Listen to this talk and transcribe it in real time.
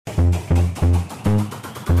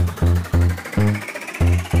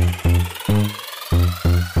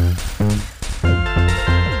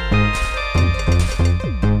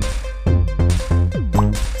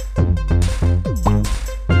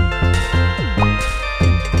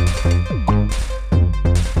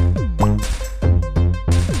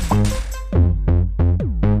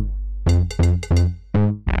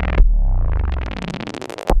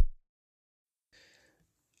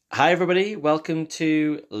Hi everybody, welcome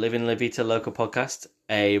to Living La Vita Local Podcast,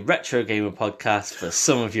 a retro gamer podcast for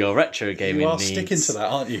some of your retro gaming needs. You are sticking to that,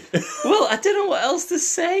 aren't you? Well, I don't know what else to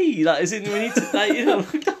say. Like, as in, we need to, like, you know,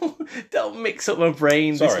 don't mix up my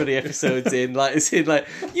brain this many episodes in. Like, as in, like,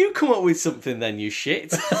 you come up with something, then you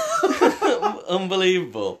shit.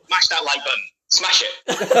 Unbelievable. Smash that like button. Smash it.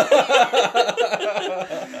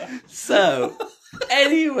 So,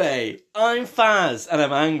 anyway, I'm Faz, and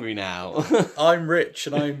I'm angry now. I'm Rich,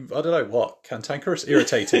 and I don't know what, cantankerous?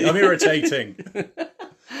 Irritating. I'm irritating.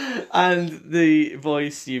 And the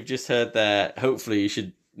voice you've just heard there, hopefully you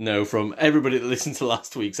should know from everybody that listened to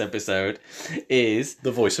last week's episode, is...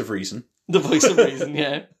 The voice of reason. The voice of reason,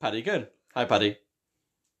 yeah. Paddy Gunn. Hi, Paddy.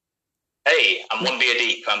 Hey, I'm one beer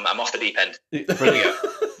deep. I'm off the deep end. Brilliant.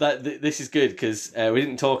 This is good, because we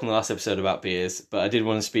didn't talk in the last episode about beers, but I did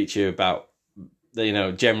want to speak to you about the, you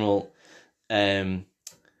know, general...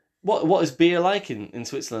 What is beer like in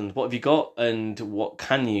Switzerland? What have you got, and what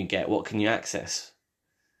can you get? What can you access?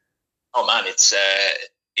 Oh man, it's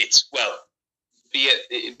well,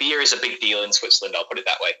 beer is a big deal in Switzerland. I'll put it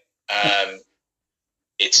that way.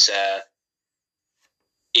 It's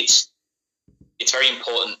very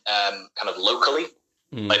important, kind of locally.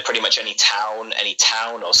 Like pretty much any town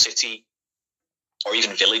or city, or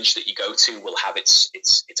even village that you go to will have its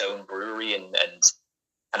own brewery, and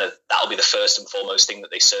kind of that'll be the first and foremost thing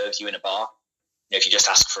that they serve you in a bar. You know, if you just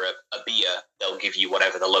ask for a beer, they'll give you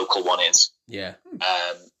whatever the local one is. Yeah.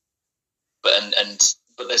 But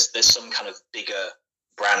there's some kind of bigger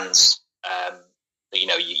brands that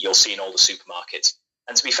you'll see in all the supermarkets.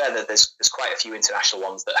 And to be fair, there's quite a few international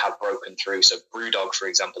ones that have broken through. So BrewDog, for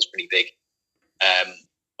example, is pretty big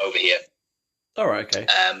over here. All right, okay.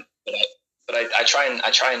 But I try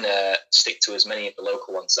and stick to as many of the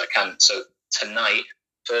local ones as I can. So tonight,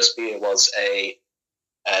 first beer was a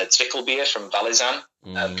Zwickel beer from Valaisanne,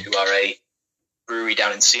 who are a brewery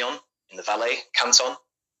down in Sion in the Valais canton.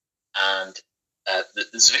 And the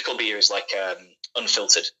Zwickel beer is like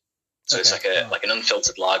unfiltered, so it's like an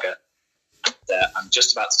unfiltered lager. And, I'm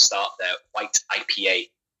just about to start their white IPA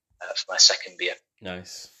for my second beer.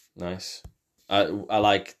 Nice. I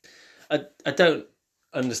don't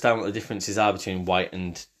understand what the differences are between white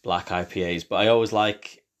and black IPAs, but I always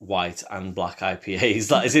like white and black IPAs.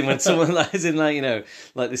 Like, as in when someone, like, as in, like, you know,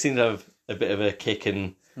 like they seem to have a bit of a kick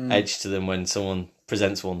and edge to them when someone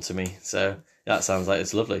presents one to me. So that sounds like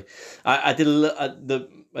it's lovely. I did a little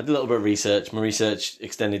bit of research. My research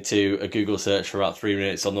extended to a Google search for about 3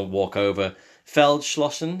 minutes on the walk over.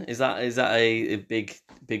 Feldschlossen, is that a big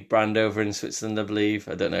brand over in Switzerland, I believe?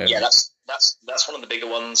 I don't know. Yeah, that's one of the bigger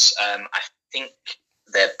ones. I think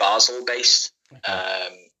they're Basel based. Okay.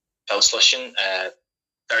 Feldschlossen,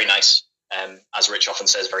 very nice. As Rich often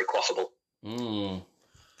says, very quaffable.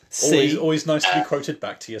 Always nice to be quoted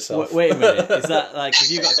back to yourself. Wait a minute, is that like, have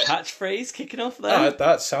you got a catchphrase kicking off there?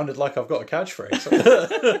 That sounded like I've got a catchphrase.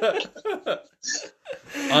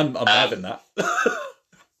 I'm having that.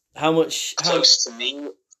 How much? Close to me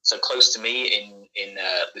in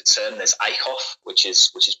Lucerne, there's Eichhoff, which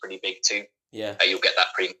is pretty big too. Yeah, you'll get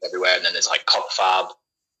that pretty much everywhere. And then there's like Kopfab,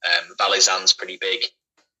 Valaisanne's pretty big.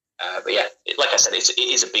 But yeah, like I said, it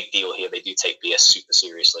is a big deal here. They do take beer super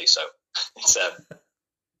seriously, so it's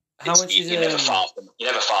how much is you're never far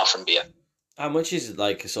from beer. How much is it,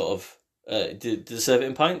 like, a sort of do they serve it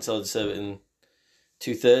in pints, or do they serve it in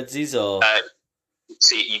 2/3s, or?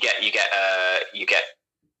 See, you get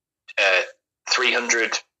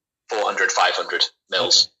 300, 400, 500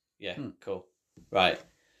 mils. Okay. Yeah, cool. Right.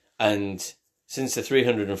 And since the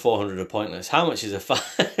 300 and 400 are pointless, how much is a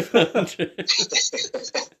 500?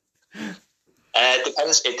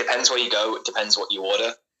 It depends where you go. It depends what you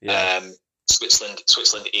order. Yeah. Switzerland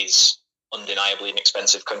is undeniably an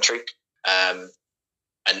expensive country, and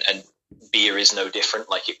beer is no different.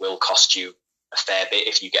 Like, it will cost you a fair bit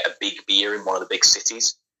if you get a big beer in one of the big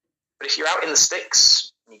cities. But if you're out in the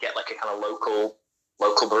sticks and you get like a kind of local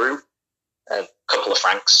brew, a couple of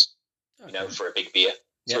francs, for a big beer,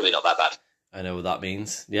 it's really not that bad. I know what that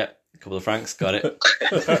means. Yep, a couple of francs, got it.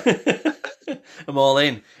 I'm all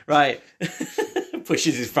in. Right.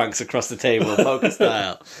 Pushes his francs across the table, poker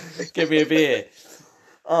style. Give me a beer.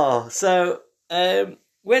 Oh, so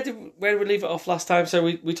where did we leave it off last time? So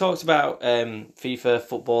we talked about FIFA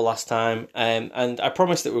football last time, and I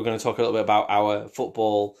promised that we were going to talk a little bit about our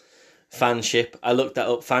football fanship. I looked that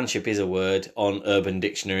up. Fanship is a word on Urban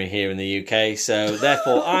Dictionary here in the UK, so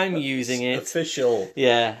therefore I'm using it. Official.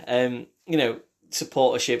 Yeah.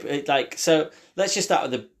 Supportership. So let's just start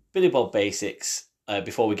with the Billy Bob basics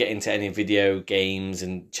before we get into any video games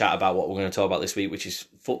and chat about what we're going to talk about this week, which is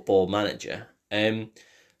Football Manager.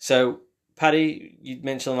 So Paddy, you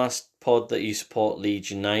mentioned on the last pod that you support Leeds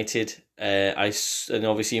United. And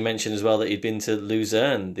obviously you mentioned as well that you'd been to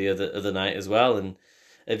Luzerne the other night as well. And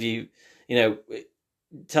have you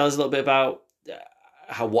tell us a little bit about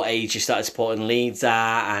what age you started supporting Leeds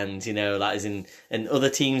at, and and other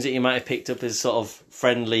teams that you might have picked up as sort of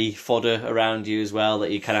friendly fodder around you as well that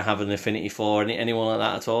you kind of have an affinity for. Anyone like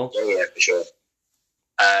that at all? Yeah, for sure.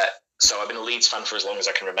 So I've been a Leeds fan for as long as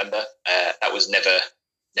I can remember. That was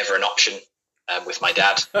never an option with my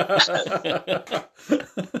dad.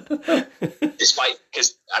 Despite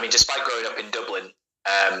growing up in Dublin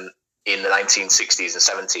in the 1960s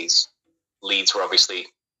and 70s, Leeds were obviously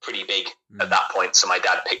pretty big at that point. So my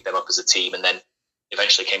dad picked them up as a team, and then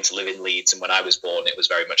eventually came to live in Leeds. And when I was born, it was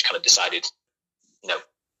very much kind of decided,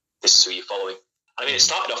 this is who you're following. I mean, it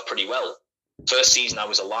started off pretty well. First season I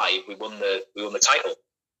was alive, we won the title.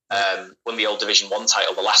 Won the old Division 1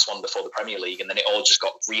 title, the last one before the Premier League, and then it all just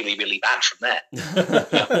got really, really bad from there.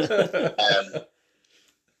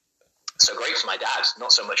 So great for my dad,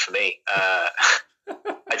 not so much for me. I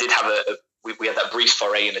did have we had that brief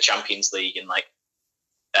foray in the Champions League in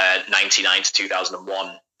 99 to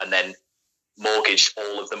 2001, and then mortgaged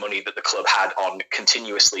all of the money that the club had on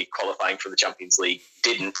continuously qualifying for the Champions League,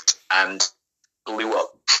 didn't, and blew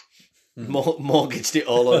up. Mortgaged it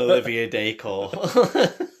all on Olivier Decor.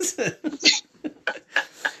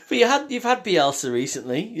 But you've had Bielsa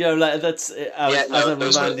recently. Those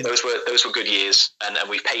were good years, and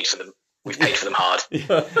we've paid for them. We've paid for them hard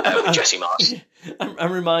with Jesse Marsh.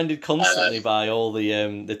 I'm reminded constantly by all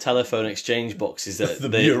the telephone exchange boxes that the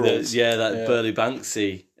murals. Burley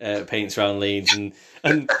Banksy paints around Leeds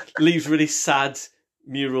and leaves really sad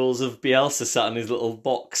murals of Bielsa sat in his little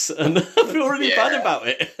box, and I feel really bad about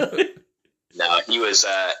it. No, he was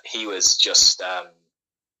just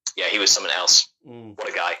he was someone else. What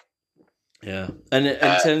a guy. Yeah, and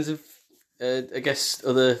in terms of I guess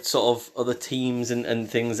other teams and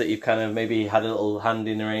things that you've kind of maybe had a little hand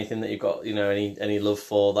in, or anything that you've got any love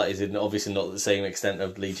for that is obviously not the same extent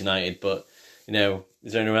of Leeds United, but is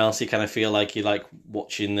there anyone else you kind of feel like you like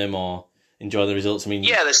watching them or enjoy the results? I mean,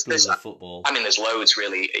 there's football. I mean, there's loads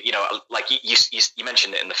really. Like you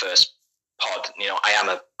mentioned it in the first pod.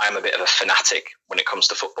 I am a bit of a fanatic when it comes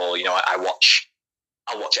to football.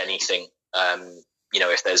 I'll watch anything.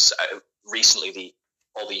 If there's recently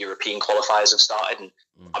all the European qualifiers have started, and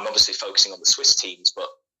I'm obviously focusing on the Swiss teams. But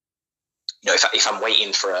if I'm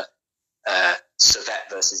waiting for a Servette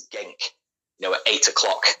versus Genk, at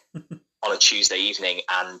 8:00 on a Tuesday evening,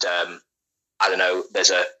 and I don't know,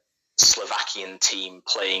 there's a Slovakian team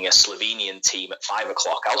playing a Slovenian team at 5:00,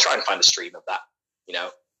 I'll try and find a stream of that.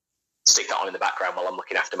 Stick that on in the background while I'm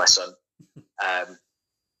looking after my son.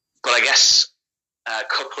 But I guess a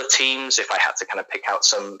couple of teams, if I had to kind of pick out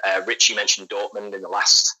some, Richie mentioned Dortmund in the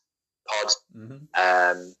last pod.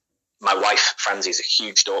 My wife, Franzi, is a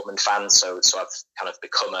huge Dortmund fan, so I've kind of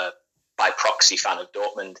become a by proxy fan of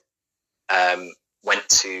Dortmund. Went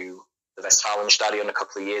to the Westfalenstadion a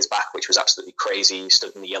couple of years back, which was absolutely crazy.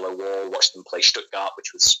 Stood in the yellow wall, watched them play Stuttgart,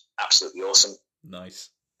 which was absolutely awesome. Nice.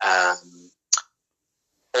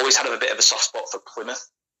 Always had a bit of a soft spot for Plymouth.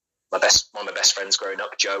 One of my best friends growing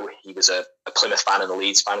up, Joe, he was a Plymouth fan and a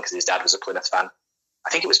Leeds fan because his dad was a Plymouth fan. I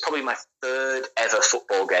think it was probably my third ever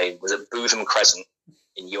football game was at Bootham Crescent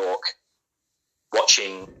in York,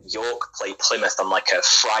 watching York play Plymouth on like a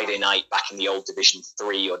Friday night back in the old Division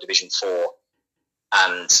 3 or Division 4.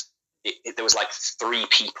 And there was like 3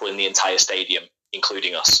 people in the entire stadium,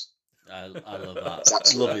 including us. I love that.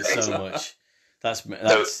 I love it so much. That's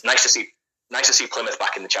so nice to see. Nice to see Plymouth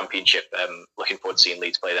back in the Championship. Looking forward to seeing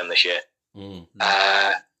Leeds play them this year. And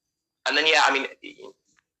then,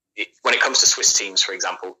 when it comes to Swiss teams, for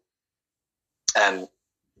example,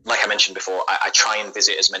 like I mentioned before, I try and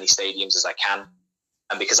visit as many stadiums as I can.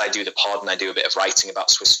 And because I do the pod and I do a bit of writing about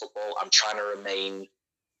Swiss football, I'm trying to remain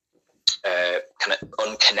kind of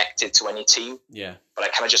unconnected to any team. Yeah. But I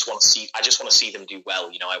kind of just want to see them do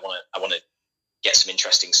well. I want to get some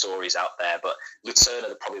interesting stories out there. But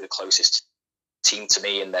Luzerne are probably the closest team to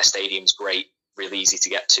me, and their stadium's great, really easy to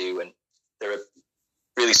get to, and they're a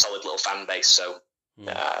really solid little fan base. So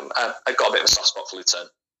I've got a bit of a soft spot for Luzerne.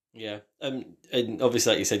 Yeah, and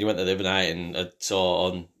obviously, like you said, you went there the other night, and I saw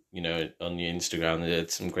on your Instagram they did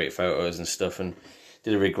some great photos and stuff, and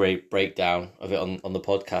did a really great breakdown of it on the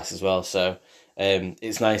podcast as well. So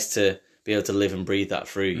it's nice to be able to live and breathe that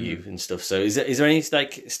through you and stuff. So is there any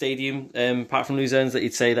like stadium apart from Luzerne's that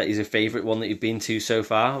you'd say that is your favourite one that you've been to so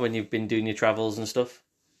far when you've been doing your travels and stuff?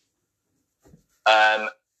 A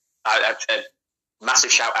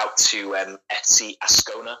massive shout out to FC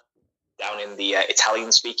Ascona. down in the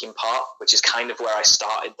Italian-speaking part, which is kind of where I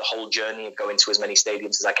started the whole journey of going to as many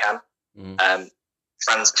stadiums as I can.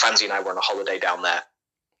 Franzi and I were on a holiday down there,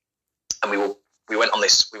 and we went on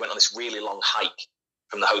this really long hike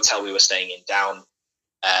from the hotel we were staying in down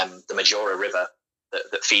the Maggiore River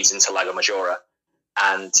that feeds into Lago Maggiore,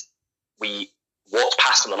 and we walked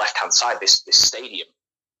past on the left-hand side this stadium.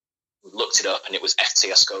 We looked it up, and it was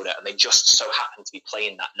FC Ascona, and they just so happened to be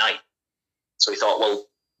playing that night. So we thought, well,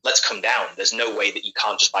 let's come down. There's no way that you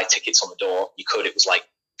can't just buy tickets on the door. You could. It was like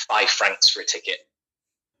 5 francs for a ticket.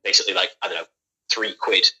 Basically, like, I don't know, £3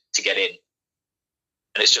 to get in.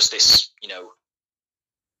 And it's just this,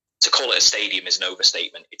 to call it a stadium is an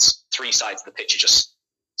overstatement. It's 3 sides of the pitch are just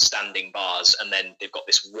standing bars, and then they've got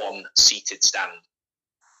this one seated stand.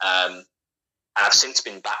 And I've since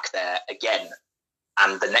been back there again.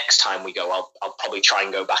 And the next time we go, I'll probably try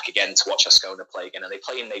and go back again to watch Ascona play again. And they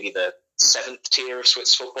play in maybe the 7th tier of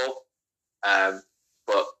Swiss football.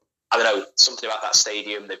 But I don't know, something about that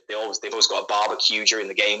stadium. They've always got a barbecue during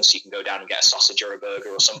the game, so you can go down and get a sausage or a burger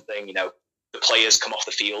or something. The players come off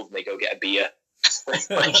the field and they go get a beer when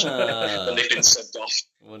they've been subbed off.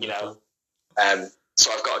 Wonderful.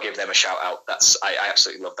 So I've got to give them a shout out. I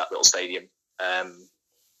absolutely love that little stadium.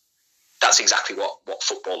 That's exactly what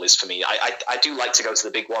football is for me. I do like to go to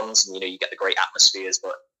the big ones, and you get the great atmospheres,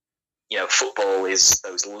 but football is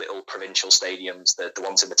those little provincial stadiums, the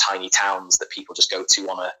ones in the tiny towns that people just go to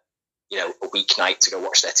on a weeknight to go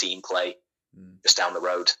watch their team play just down the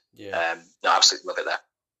road. Yeah. No, I absolutely love it there.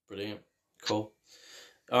 Brilliant. Cool.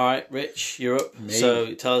 All right, Rich, you're up. Me.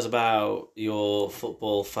 So tell us about your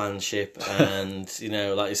football fanship, and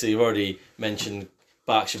like you say, you've already mentioned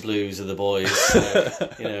Berkshire Blues are the boys,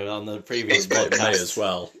 on the previous podcast. May as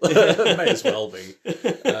well. May as well be.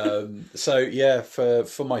 So yeah,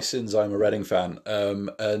 for my sins, I'm a Reading fan,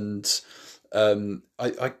 and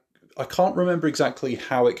I can't remember exactly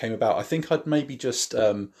how it came about. I think I'd maybe just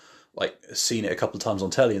seen it a couple of times on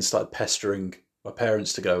telly and started pestering my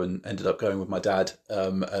parents to go, and ended up going with my dad.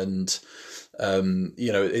 It's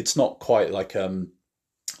not quite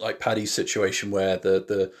like Paddy's situation where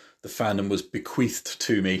the fandom was bequeathed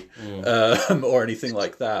to me or anything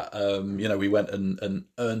like that. We went and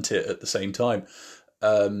earned it at the same time.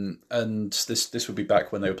 And this would be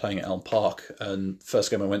back when they were playing at Elm Park. And the first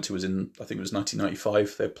game I went to was in, I think it was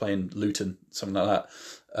 1995. They were playing Luton, something like that.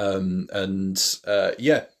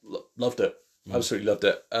 Loved it. Absolutely loved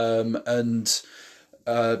it. And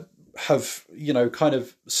have, kind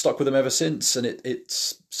of stuck with them ever since. And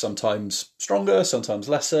it's sometimes stronger, sometimes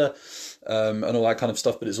lesser, and all that kind of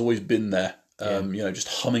stuff, but it's always been there, just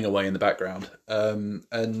humming away in the background.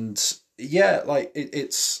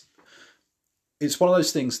 It's one of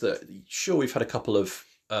those things that, sure, we've had a couple of,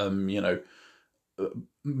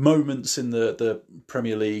 moments in the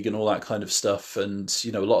Premier League and all that kind of stuff. And,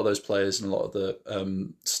 a lot of those players and a lot of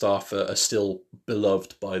the staff are still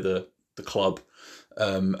beloved by the club.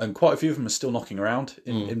 And quite a few of them are still knocking around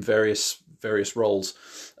in various roles.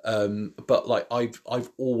 But I've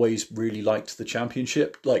always really liked the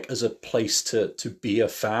Championship, as a place to be a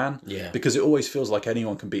fan. Yeah. Because it always feels like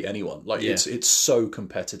anyone can beat anyone. It's so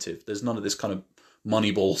competitive. There's none of this kind of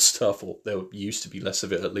Moneyball stuff, or there used to be less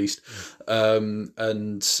of it at least.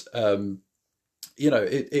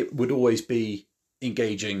 It would always be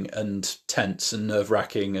engaging and tense and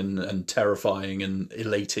nerve-wracking and terrifying and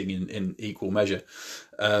elating in equal measure.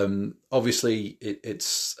 Obviously,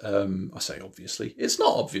 it's I say obviously, it's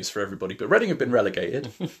not obvious for everybody, but Reading have been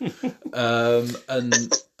relegated.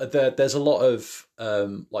 And there's a lot of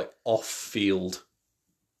off-field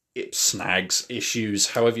snags, issues,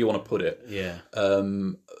 however you want to put it,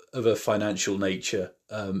 of a financial nature.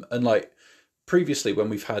 And previously, when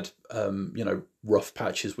we've had rough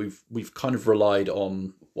patches, we've kind of relied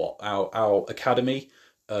on our academy,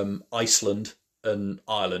 Iceland and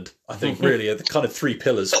Ireland. I think really are the kind of 3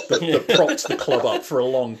 pillars that propped the club up for a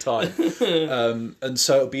long time. And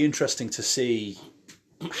so it'll be interesting to see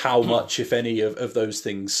how much, if any, of those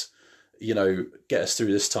things, get us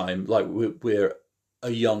through this time. We're a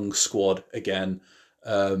young squad again.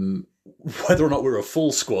 Whether or not we're a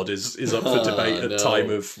full squad is up for debate at time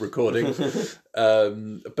of recording.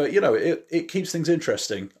 But it keeps things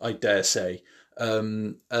interesting, I dare say.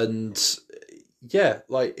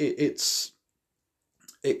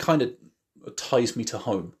 It kind of ties me to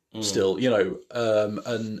home still,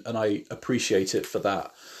 and I appreciate it for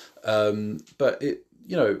that. But it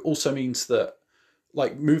also means that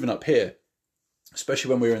moving up here, especially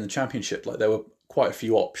when we were in the Championship, there were quite a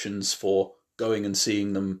few options for going and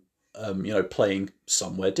seeing them, playing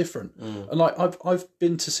somewhere different. And I've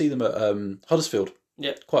been to see them at Huddersfield,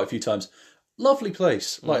 quite a few times. lovely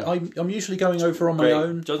place. Like I'm usually going over on my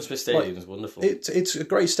own. John Smith Stadium is wonderful. It's a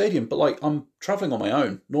great stadium, but like I'm travelling on my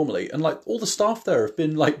own normally, and like all the staff there have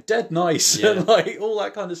been like dead nice and like all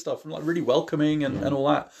that kind of stuff, and like really welcoming and all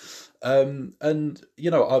that. And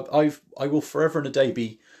you know, I will forever and a day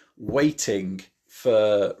be waiting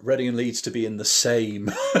for Reading and Leeds to be in the same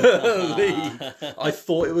league. I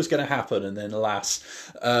thought it was going to happen, and then alas,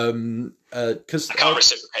 because I can't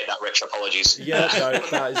reciprocate that, Rich. Apologies. Yeah, no,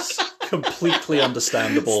 that is completely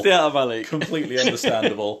understandable. Stay out of my league. Completely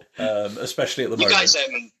understandable, especially at the moment.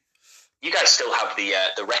 You guys still have the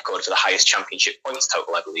record for the highest championship points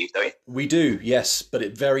total, I believe, don't you? We do, yes, but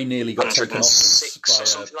it very nearly got taken off us by or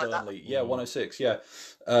something like that. Yeah, 106. Yeah,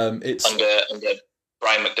 it's under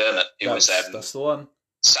Brian McDermott, who was that's the one.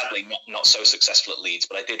 Sadly not so successful at Leeds,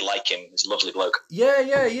 but I did like him. He's a lovely bloke.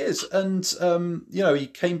 Yeah, he is. And you know, he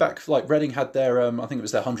came back. Like Reading had their, I think it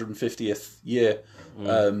was their 150th year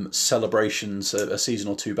celebrations a season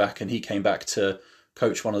or two back, and he came back to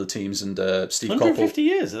coach one of the teams. And Steve 150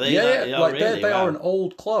 years. Are they? Like really? they are an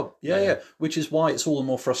old club. Yeah. Which is why it's all the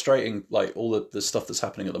more frustrating. Like all the stuff that's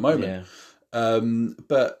happening at the moment.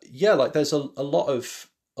 But yeah, like there's a lot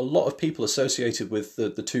of people associated with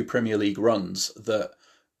the two Premier League runs that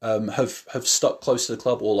have stuck close to the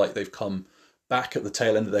club, or like they've come back at the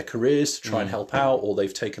tail end of their careers to try and help out, or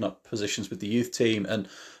they've taken up positions with the youth team, and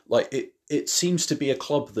like it seems to be a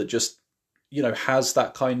club that just, you know, has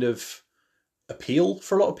that kind of appeal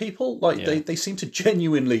for a lot of people. Like they seem to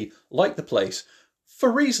genuinely like the place for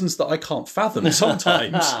reasons that I can't fathom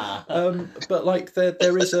sometimes. But like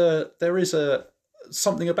there is a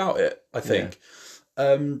something about it, I think.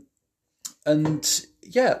 And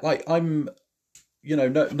yeah, like I'm, you know,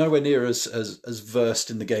 nowhere near as versed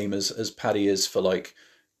in the game as Paddy is for like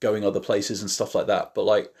going other places and stuff like that. But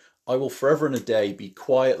like I will forever and a day be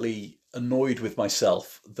quietly annoyed with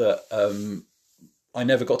myself that I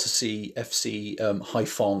never got to see FC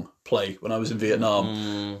Haiphong play when I was in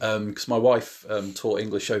Vietnam, because my wife taught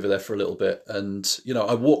English over there for a little bit, and you know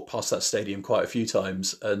I walked past that stadium quite a few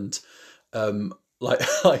times, and like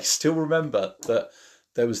I still remember that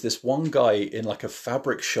there was this one guy in like a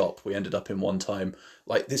fabric shop we ended up in one time,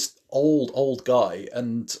 like this old guy,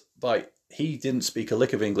 and like he didn't speak a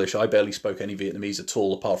lick of English. I barely spoke any Vietnamese at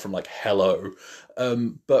all, apart from like hello.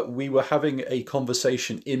 But we were having a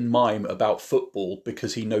conversation in mime about football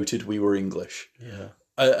because he noted we were English. Yeah.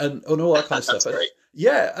 And all that kind of stuff. Great.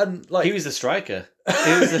 Yeah, and like He was the striker.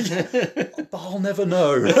 but I'll never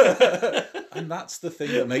know. And that's the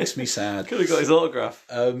thing that makes me sad. Could have got his autograph.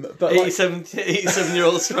 But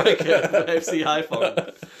 87-year-old striker for FC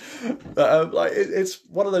Haiphong. But like it's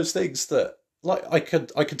one of those things that like I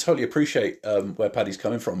could totally appreciate where Paddy's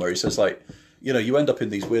coming from, where he says like, you know, you end up in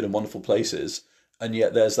these weird and wonderful places, and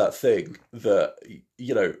yet there's that thing that,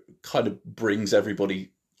 you know, kind of brings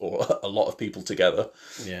everybody or a lot of people together.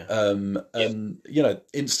 Yeah. And you know,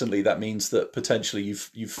 instantly that means that potentially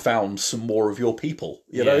you've found some more of your people,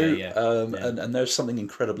 you know? And there's something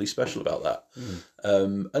incredibly special about that.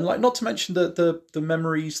 And like, not to mention the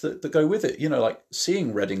memories that go with it, you know, like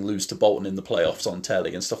seeing Reading lose to Bolton in the playoffs on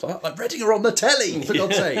telly and stuff like that. Like Reading are on the telly, for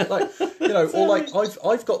God's sake. Like, you know, or like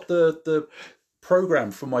I've got the program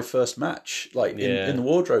from my first match like in the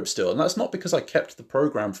wardrobe still, and that's not because I kept the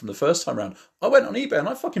program from the first time round. I went on eBay and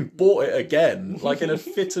I fucking bought it again, like in a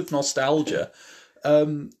fit of nostalgia.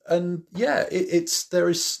 And yeah,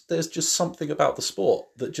 there's just something about the sport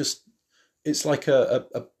that just, it's like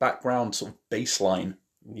a background sort of baseline.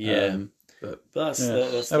 But that's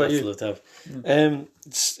love to have.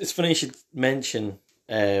 It's funny you should mention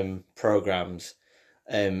programs,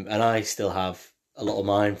 and I still have a lot of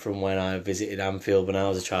mine from when I visited Anfield when I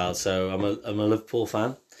was a child. So I'm a Liverpool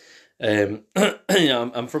fan. You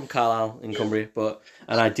know, I'm from Carlisle in Cumbria,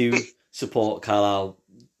 and I do support Carlisle,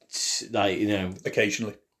 like, you know,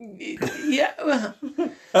 occasionally. Yeah,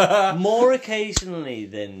 more occasionally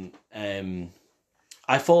than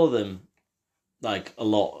I follow them like a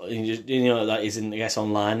lot. You know, that isn't, I guess,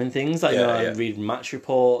 online and things. Like, you know, I read match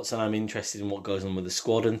reports and I'm interested in what goes on with the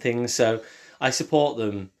squad and things. So I support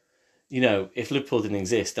them. You know, if Liverpool didn't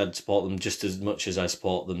exist, I'd support them just as much as I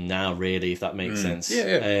support them now, really, if that makes sense.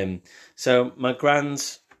 Yeah. So my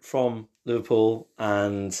grand's from Liverpool,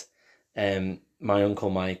 and my uncle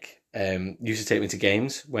Mike used to take me to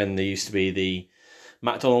games when there used to be the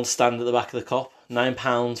McDonald's stand at the back of the Kop.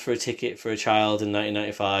 £9 for a ticket for a child in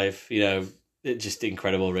 1995. You know, it's just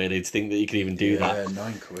incredible, really, to think that you could even do that.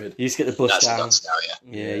 Yeah, £9. You used to get the bus down. Nuts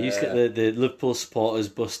now, You used to get the Liverpool supporters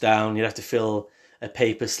bus down. You'd have to fill a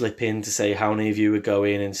paper slip in to say how many of you were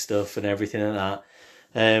going and stuff and everything like that.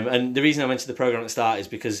 And the reason I mentioned the programme at the start is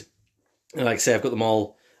because, like I say, I've got them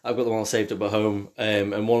all I've got them all saved up at home,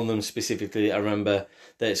 and one of them specifically, I remember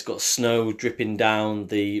that it's got snow dripping down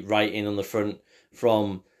the writing on the front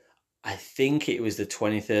from, I think it was the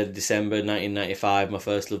 23rd of December 1995, my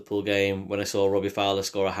first Liverpool game, when I saw Robbie Fowler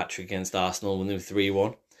score a hat-trick against Arsenal when they were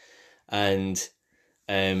 3-1. And,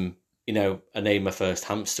 you know, I named my first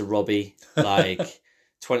hamster Robbie, like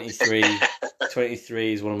 23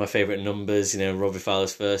 is one of my favourite numbers, you know, Robbie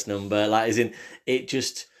Fowler's first number. Like, as in,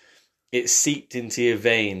 it seeped into your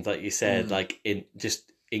veins, like you said, like, in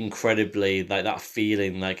just incredibly, like that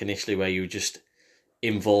feeling, like initially where you were just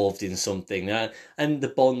involved in something, and the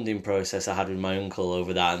bonding process I had with my uncle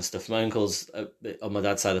over that and stuff. My uncle's on my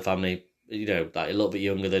dad's side of the family, you know, like a little bit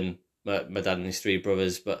younger than my dad and his three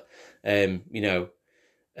brothers, but you know,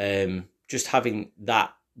 just having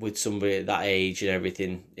that with somebody at that age and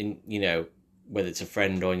everything, in, you know, whether it's a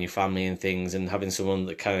friend or in your family and things, and having someone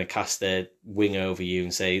that kind of cast their wing over you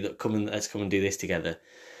and say, look, let's come and do this together.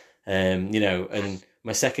 You know, and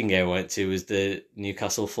my second game I went to was the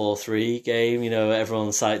Newcastle 4-3 game. You know,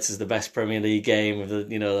 everyone cites as the best Premier League game of the,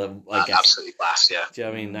 you know, I guess, absolutely class, yeah. Do you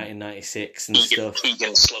know what I mean? 1996 and stuff.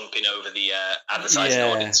 Keegan slumping over the advertising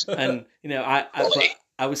audience. And you know,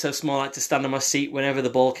 I was so small I had to stand on my seat whenever the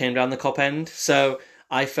ball came down the cop end. So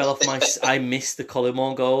I fell off I missed the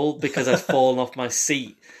Collymore goal because I'd fallen off my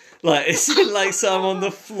seat. Like, it's like, so I'm on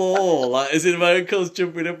the floor, like, as in my uncle's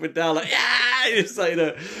jumping up and down, like, yeah! It's like, you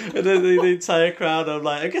know, and then the entire crowd, I'm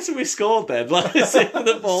like, I guess we scored then. Like, as in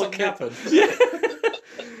the ball happened. Yeah.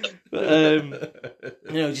 But,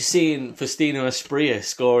 you know, just seeing Faustino Asprilla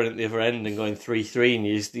scoring at the other end and going 3-3, and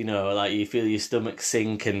you just, you know, like, you feel your stomach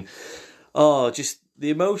sink, and, just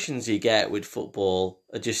the emotions you get with football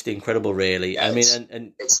are just incredible, really. Yeah, I mean,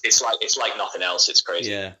 and it's like nothing else. It's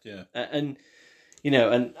crazy. Yeah. And, you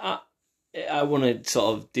know, and I want to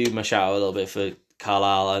sort of do my shout out a little bit for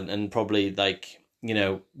Carlisle, and probably, like, you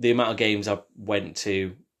know, the amount of games I went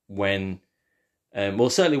to when,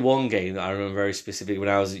 well, certainly one game that I remember very specifically when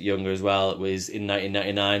I was younger as well, it was in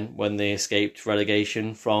 1999 when they escaped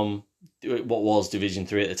relegation from what was Division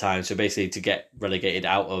 3 at the time. So basically to get relegated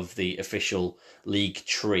out of the official league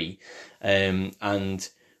tree. And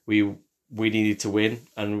we needed to win,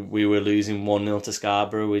 and we were losing 1-0 to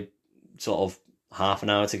Scarborough with sort of half an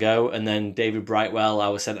hour to go, and then David Brightwell,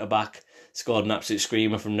 our centre back, scored an absolute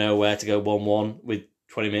screamer from nowhere to go 1-1 with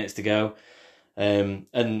 20 minutes to go. Sorry,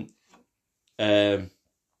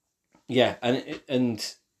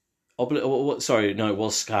 no, it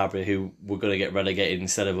was Scarborough who were going to get relegated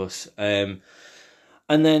instead of us. And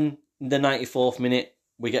then the 94th minute,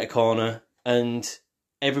 we get a corner, and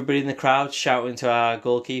everybody in the crowd shouting to our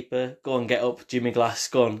goalkeeper, "Go on, get up, Jimmy Glass,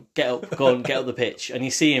 go on, get up the pitch." And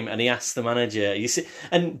you see him, and he asks the manager,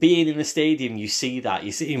 and being in the stadium, you see that.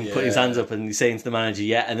 You see him put his hands up and he's saying to the manager,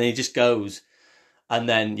 yeah, and then he just goes. And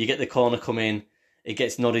then you get the corner come in, it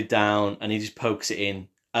gets nodded down, and he just pokes it in.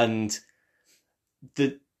 And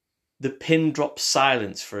the pin drops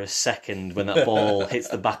silence for a second when that ball hits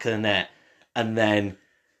the back of the net. And then,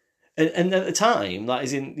 and at the time, like,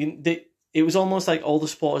 as in, it was almost like all the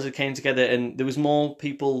supporters that came together, and there was more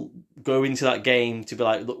people going to that game to be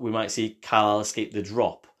like, look, we might see Carlisle escape the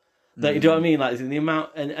drop. Like, you know what I mean? Like, the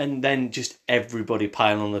amount, and then just everybody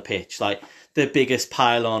piling on the pitch, like the biggest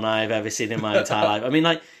pylon I've ever seen in my entire life. I mean,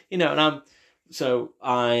 like, you know, and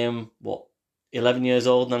I am 11 years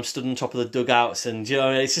old, and I'm stood on top of the dugouts, and, you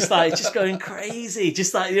know, it's just like, just going crazy.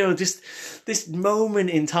 Just like, you know, just this moment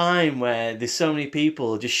in time where there's so many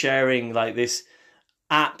people just sharing like this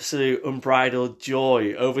absolute unbridled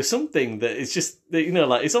joy over something that is just, you know,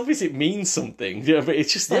 like, it's obviously, it means something, you know, but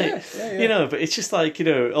it's just like, you know, but it's just like, you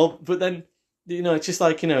know, but then, you know, it's just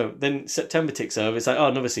like, you know, then September ticks over, it's like, oh,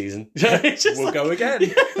 another season. It's just we'll go again.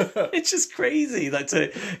 It's just crazy, like,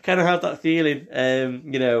 to kind of have that feeling,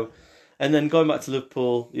 you know. And then going back to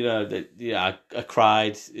Liverpool, you know, I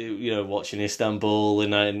cried, you know, watching Istanbul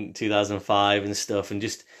in 2005 and stuff, and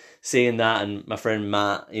just seeing that, and my friend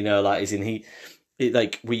Matt, you know, like,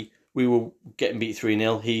 we were getting beat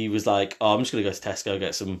 3-0. He was like, "Oh, I'm just gonna go to Tesco,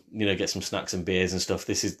 get some snacks and beers and stuff.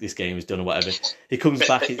 This game is done or whatever." He comes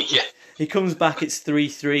back. He comes back. It's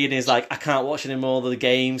 3-3, and he's like, "I can't watch any more of the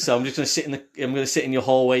game, so I'm just gonna sit in your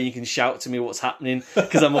hallway. You can shout to me what's happening,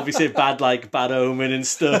 because I'm obviously bad omen and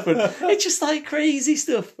stuff." And it's just like crazy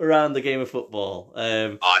stuff around the game of football.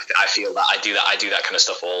 I feel that. I do that kind of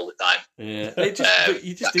stuff all the time. Yeah, but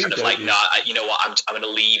you just do kind of like, no, you know what? I'm going to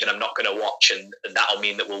leave, and I'm not going to watch, and that'll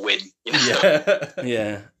mean that we'll win. You know?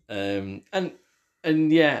 Yeah. And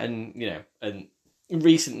you know, and in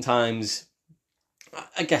recent times,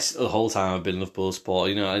 I guess the whole time I've been Liverpool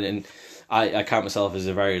supporter, you know, and I count myself as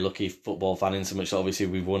a very lucky football fan, in so much that obviously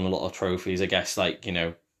we've won a lot of trophies. I guess, like, you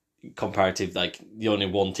know, comparative, like only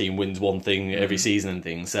one team wins one thing every season and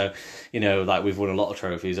things. So, like we've won a lot of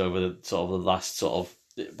trophies over the last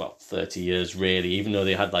 30 years, really, even though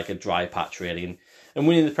they had like a dry patch, really. And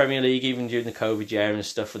winning the Premier League, even during the COVID year and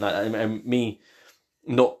stuff and that, and me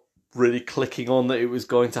not really clicking on that it was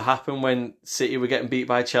going to happen when City were getting beat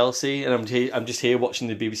by Chelsea, and I'm just here watching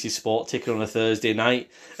the BBC Sport ticker on a Thursday night,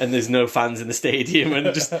 and there's no fans in the stadium,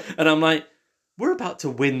 and I'm like, we're about to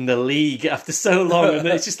win the league after so long, and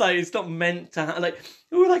it's just like, it's not meant to like,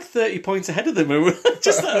 we were like 30 points ahead of them, and we're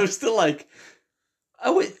just I was still like,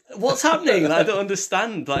 oh wait, what's happening? Like, I don't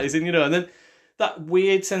understand, like, as in, and then that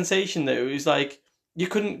weird sensation that it was like you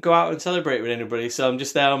couldn't go out and celebrate with anybody, so I'm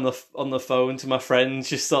just there on the phone to my friends,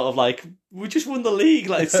 just sort of like, we just won the league,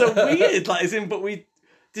 like, it's so weird, like, as in, but we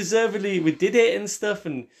deservedly, we did it and stuff,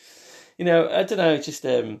 and I don't know, just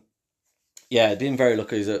being very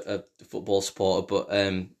lucky as a football supporter, but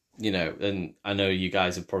and I know you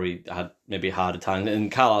guys have probably had maybe a harder time, and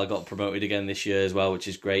Carlisle got promoted again this year as well, which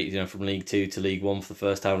is great, from League 2 to League 1 for the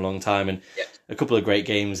first time in a long time, and a couple of great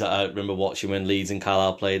games that I remember watching when Leeds and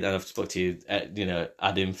Carlisle played, and I've spoke to you,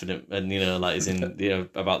 ad infinitum, and like, as in,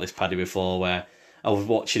 about this, Paddy, before, where I was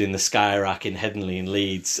watching in the Sky Rack in Headingley in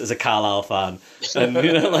Leeds as a Carlisle fan, and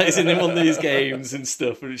like, as in one of these games and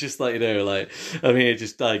stuff, and it's just like, it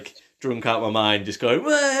just like drunk out my mind, just going,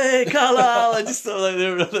 "Way, Carlisle!" I just thought like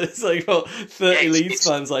it's like 30 Leeds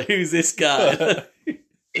fans, like, who's this guy?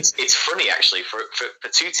 it's funny actually for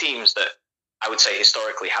two teams that I would say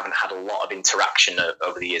historically haven't had a lot of interaction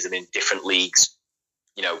over the years and in different leagues,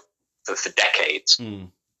 for decades.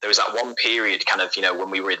 There was that one period, kind of, when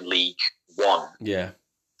we were in League 1,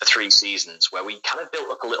 for 3 seasons, where we kind of built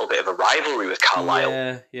up a little bit of a rivalry with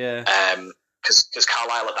Carlisle. Because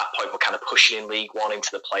Carlisle at that point were kind of pushing in League 1 into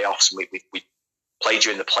the playoffs, and we played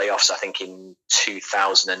you in the playoffs, I think, in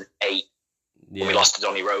 2008, when we lost to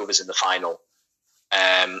Donny Rovers in the final.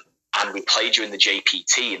 And we played you in the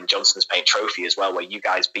JPT, in the Johnson's Paint Trophy as well, where you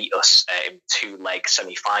guys beat us in 2-leg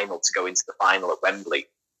semi-final to go into the final at Wembley.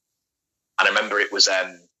 And I remember it was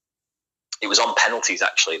on penalties,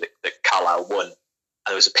 actually, that Carlisle won. And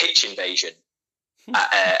there was a pitch invasion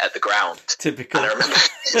at the ground. Typical. And I remember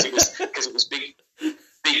because it was big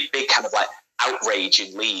kind of like outrage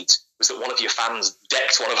in Leeds, was that one of your fans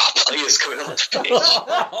decked one of our players coming on the pitch.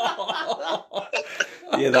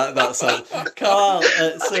 that sounds. Carl,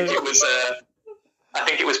 I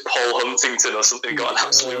think it was Paul Huntington or something, got an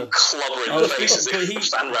absolute clobber in the face as if a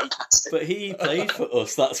fan ran past him. But he played for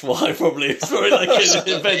us, that's why, probably. It's probably like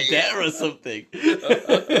a vendetta or something.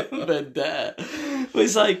 Vendetta. But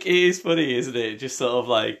it's like, it is funny, isn't it? Just sort of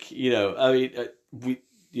like, we,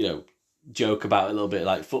 joke about it a little bit,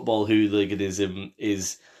 like football hooliganism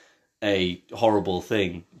is a horrible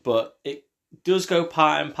thing, but it does go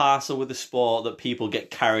part and parcel with the sport that people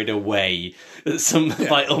get carried away at some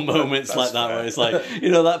vital moments like that, where it's like,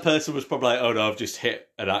 that person was probably like, oh no, I've just hit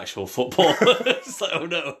an actual football. It's like, oh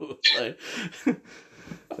no. Like,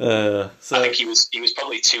 so I think he was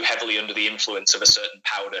probably too heavily under the influence of a certain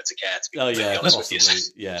powder to care, to be honest possibly.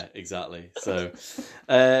 with you. Yeah, exactly. So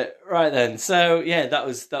right then, so that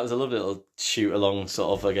was a lovely little shoot along,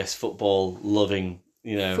 sort of, I guess, football loving,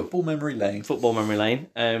 football memory lane.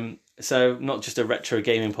 So not just a retro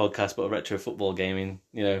gaming podcast, but a retro football gaming,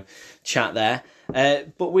 chat there.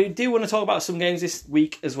 But we do want to talk about some games this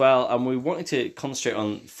week as well, and we wanted to concentrate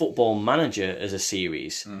on Football Manager as a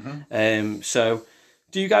series. So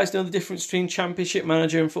do you guys know the difference between Championship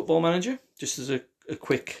Manager and Football Manager? Just as a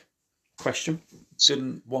quick question.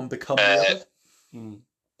 Didn't one become the other?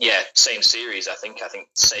 Yeah, same series, I think. I think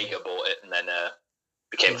Sega bought it and then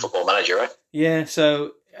became Football Manager, right? Yeah,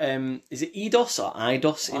 so is it EDOS or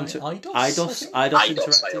IDOS? IDOS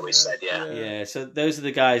Interactive? I always said, Yeah, so those are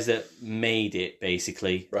the guys that made it,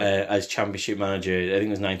 basically, as Championship Manager. I think it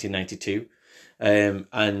was 1992.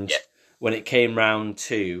 And when it came round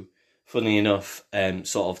to, funnily enough,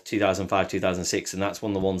 sort of 2005, 2006, and that's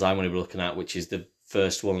one of the ones I'm going to be looking at, which is the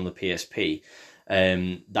first one on the PSP.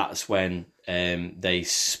 That's when they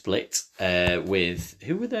split with...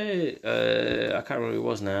 Who were they? I can't remember who it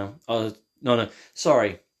was now. Oh, no,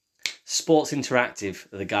 sorry. Sports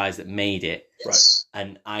Interactive are the guys that made it, right?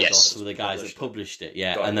 And IDOS were the guys that published it,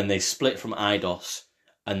 and then they split from IDOS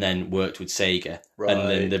and then worked with Sega, and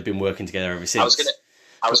then they've been working together ever since.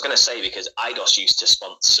 I was gonna say, because IDOS used to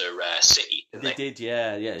sponsor City, didn't they? They did,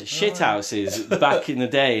 yeah. Shithouses back in the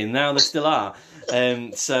day, and now they still are.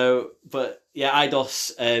 But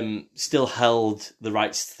IDOS still held the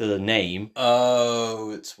rights to the name.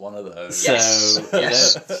 Oh, it's one of those.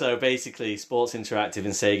 So basically, Sports Interactive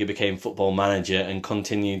and Sega became Football Manager and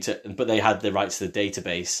continued to, but they had the rights to the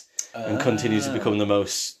database. and continued to become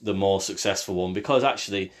the more successful one, because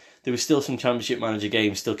actually there was still some Championship Manager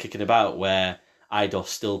games still kicking about where IDOS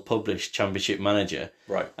still published Championship Manager.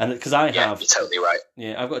 Right. And because you're totally right.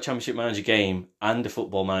 Yeah, I've got a Championship Manager game and a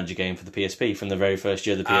Football Manager game for the PSP from the very first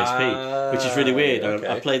year of the PSP, which is really weird. Okay.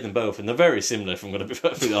 I played them both, and they're very similar, if I'm going to be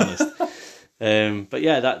perfectly honest. But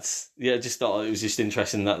yeah, I just thought it was just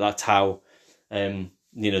interesting that's how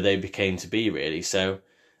they became to be, really. So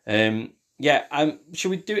should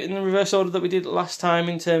we do it in the reverse order that we did last time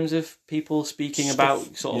in terms of people speaking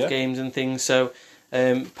about sort of games and things? So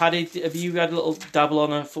Paddy, have you had a little dabble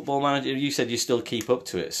on a Football Manager? You said you still keep up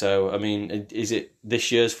to it, so I mean, is it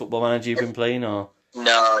this year's Football Manager you've been playing, or?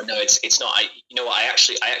 No, it's not. You know what? I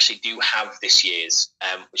actually do have this year's,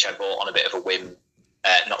 which I bought on a bit of a whim,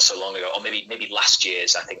 not so long ago, or maybe last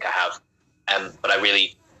year's. I think I have, but I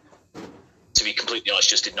really, to be completely honest,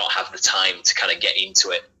 just did not have the time to kind of get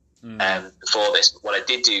into it before this. But what I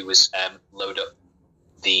did do was load up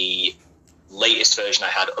the latest version I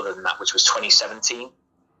had other than that, which was 2017.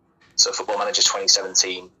 So Football Manager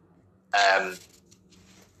 2017. And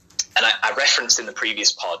I referenced in the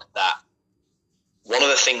previous pod that one of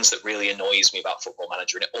the things that really annoys me about Football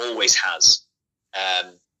Manager, and it always has,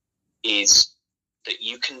 is that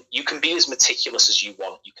you can be as meticulous as you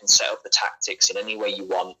want. You can set up the tactics in any way you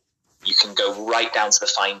want. You can go right down to the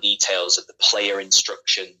fine details of the player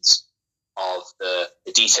instructions, of the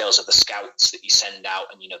details of the scouts that you send out,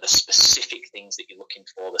 and the specific things that you're looking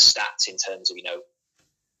for, the stats in terms of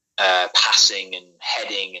passing and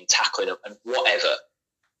heading and tackling and whatever,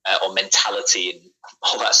 or mentality and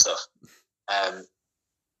all that stuff.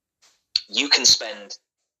 You can spend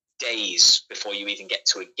days before you even get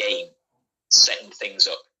to a game setting things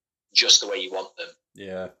up just the way you want them.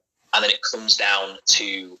 Yeah. And then it comes down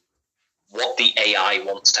to what the AI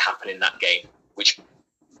wants to happen in that game, which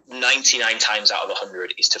 99 times out of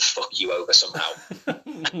 100 is to fuck you over somehow.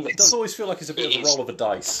 It does always feel like it's a bit of a roll of a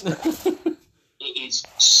dice. It is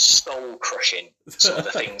soul crushing, some of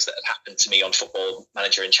the things that have happened to me on Football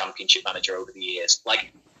Manager and Championship Manager over the years.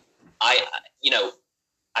 Like, I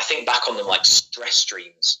think back on them like stress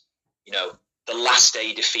streams. The last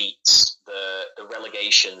day defeats, the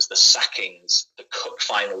relegations, the sackings, the cup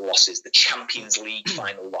final losses, the Champions League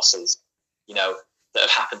final losses, that have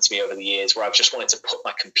happened to me over the years, where I've just wanted to put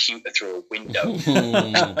my computer through a window.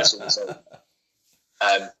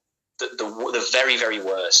 The very, very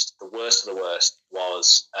worst, the worst of the worst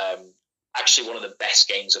was actually one of the best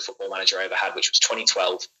games of Football Manager I ever had, which was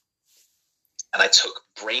 2012. And I took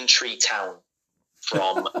Braintree Town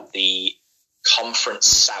from the Conference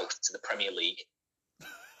South to the Premier League.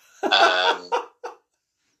 And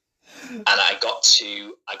I got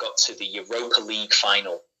to the Europa League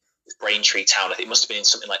final with Braintree Town. I think it must have been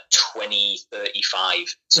something like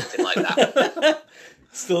 2035, something like that.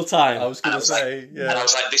 Still time. I was going to say, yeah. And I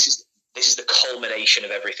was like, this is the culmination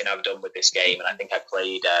of everything I've done with this game. And I think I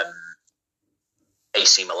played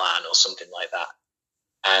AC Milan or something like that.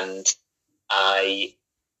 And I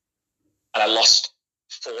lost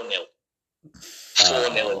 4-0. 4-0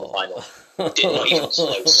 in the final. Not even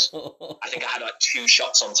close. I think I had like 2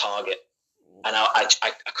 shots on target. And I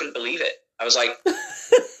couldn't believe it. I was like,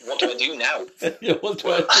 what do I do now? What do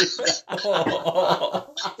I do now?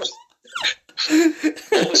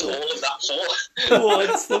 What was all of that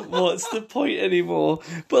for? What's the point anymore?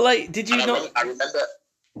 But like, did you not? I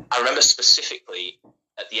remember specifically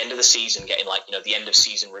at the end of the season getting like the end of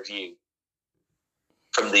season review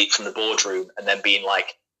from the boardroom, and then being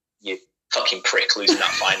like, "You fucking prick, losing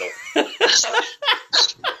that final."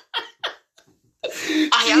 You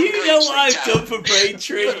know what I've done for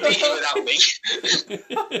Braintree? You're beating without me.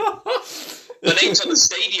 The name's on the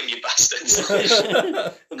stadium, you bastards.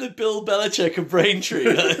 I'm the Bill Belichick of Braintree.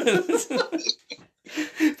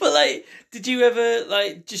 But like, did you ever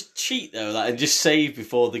like just cheat though, like, and just save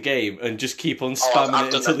before the game and just keep on spamming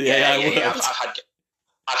it until the AI worked? Yeah.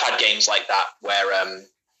 I've had games like that where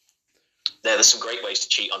there's some great ways to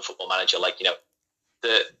cheat on Football Manager. Like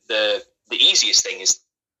the easiest thing is,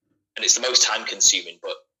 and it's the most time consuming,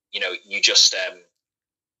 but you just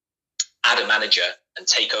add a manager and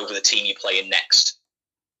take over the team you're playing next,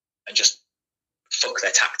 and just fuck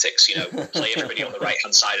their tactics. Play everybody on the right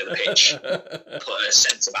hand side of the pitch, put a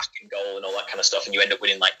centre back in goal and all that kind of stuff, and you end up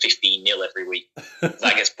winning like 15-0 every week.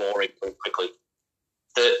 That gets boring pretty quickly.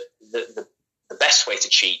 The best way to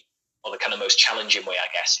cheat, or the kind of most challenging way, I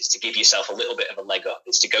guess, is to give yourself a little bit of a leg up.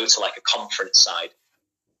 Is to go to like a conference side,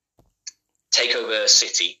 take over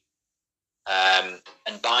City,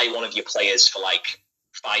 and buy one of your players for like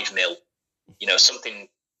 5 mil. Something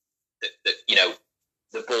that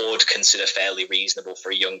the board consider fairly reasonable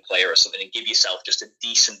for a young player or something, and give yourself just a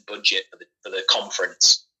decent budget for the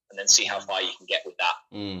conference, and then see how far you can get with that.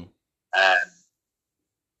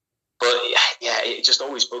 But yeah, it just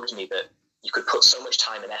always bugged me that you could put so much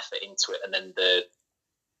time and effort into it, and then the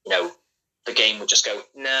game would just go,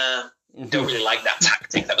 nah, don't really like that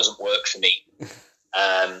tactic. That doesn't work for me.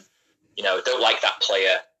 Don't like that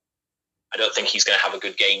player. I don't think he's going to have a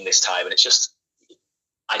good game this time. And it's just,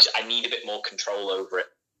 I need a bit more control over it.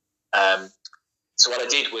 So what I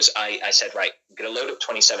did was I said, right, I'm going to load up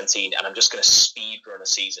 2017 and I'm just going to speed run a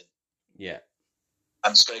season. Yeah.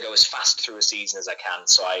 I'm just going to go as fast through a season as I can.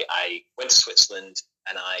 So I went to Switzerland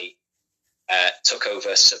and I took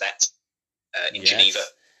over Servette in Geneva.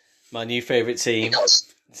 My new favourite team because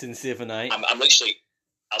since the other night. I'm literally,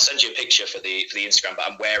 I'll send you a picture for the Instagram, but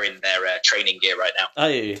I'm wearing their training gear right now. Are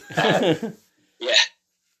you? Yeah.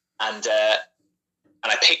 And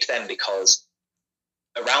I picked them because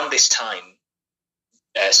around this time,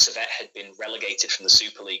 Servette had been relegated from the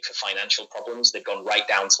Super League for financial problems. They'd gone right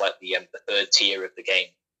down to like the third tier of the game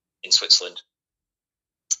in Switzerland.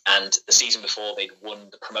 And the season before, they'd won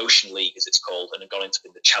the Promotion League, as it's called, and had gone into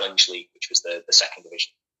the Challenge League, which was the second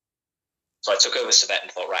division. So I took over Servette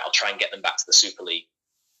and thought, right, I'll try and get them back to the Super League.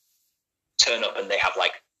 Turn up and they have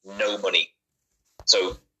like no money.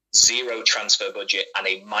 So 0 transfer budget and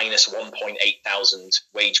a minus 1,800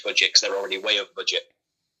 wage budget because they're already way over budget.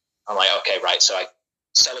 I'm like, okay, right. So I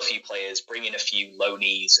sell a few players, bring in a few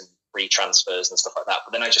loanees and free transfers and stuff like that.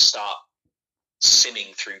 But then I just start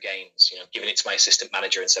simming through games, giving it to my assistant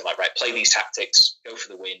manager and said, like, right, play these tactics, go for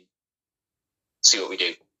the win, see what we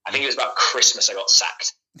do. I think it was about Christmas I got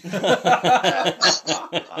sacked. I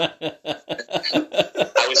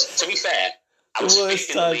was, to be fair, I was fifth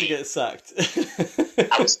in the league. To get sacked.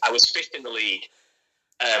 I was fifth in the league.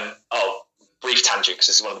 Brief tangent, because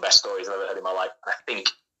this is one of the best stories I've ever heard in my life. And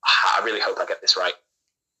I really hope I get this right.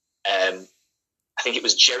 I think it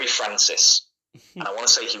was Jerry Francis, and I want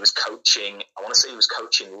to say he was coaching. I want to say he was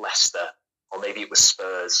coaching Leicester, or maybe it was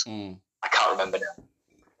Spurs. I can't remember now.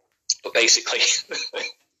 But basically,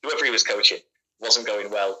 whoever he was coaching wasn't going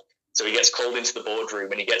well. So he gets called into the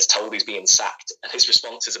boardroom and he gets told he's being sacked. And his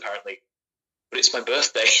response is apparently, but it's my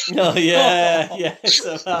birthday. Oh, yeah. Yes,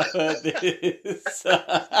 I've heard this. It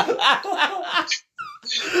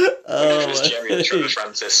was Jerry or Trevor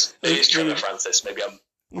Francis. It is Trevor Francis. Maybe I'm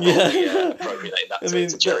appropriating that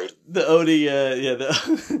to Jerry. The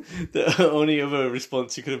only other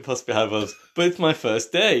response you could have possibly had was, but it's my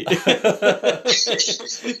first day.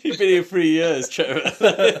 You've been here 3 years, Trevor.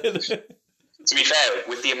 To be fair,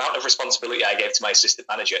 with the amount of responsibility I gave to my assistant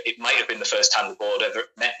manager, it might have been the first time the board ever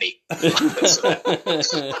met me.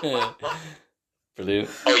 Brilliant.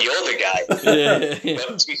 Oh, you're the guy. Yeah.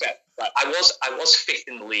 But to be fair, I was fifth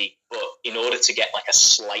in the league, but in order to get like a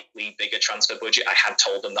slightly bigger transfer budget, I had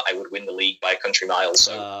told them that I would win the league by a country mile.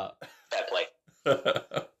 So fair play.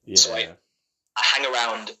 Yeah. So I hang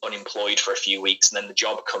around unemployed for a few weeks, and then the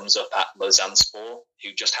job comes up at Lausanne Sport,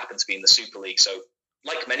 who just happened to be in the Super League. So,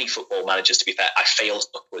 like many football managers, to be fair, I failed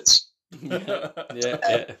upwards. Yeah.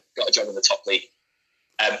 Got a job in the top league.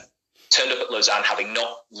 Turned up at Lausanne having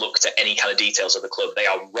not looked at any kind of details of the club. They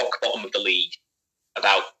are rock bottom of the league,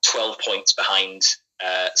 about 12 points behind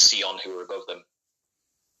Sion, who are above them.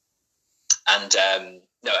 And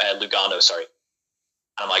Lugano, sorry.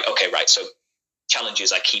 And I'm like, okay, right, so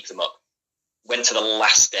challenges, I keep them up. Went to the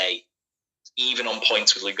last day, even on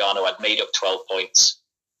points with Lugano. I'd made up 12 points.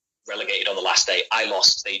 Relegated on the last day. I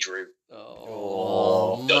lost, they drew.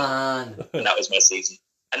 Oh man. And that was my season.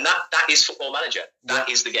 And that is Football Manager. That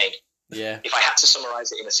is the game. Yeah. If I had to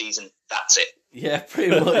summarise it in a season, that's it. Yeah,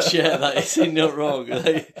 pretty much, yeah. That is not wrong.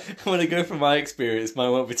 Like, when I go from my experience,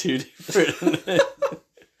 mine won't be too different.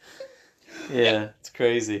 Yeah, it's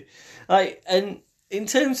crazy. Like, and in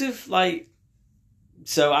terms of, like,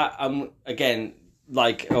 so I'm, again,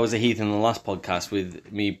 like I was a heathen in the last podcast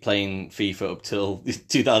with me playing FIFA up till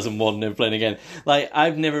 2001 and never playing again. Like,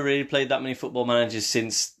 I've never really played that many Football Managers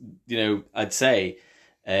since, I'd say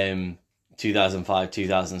 2005,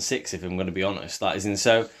 2006, if I'm going to be honest. That isn't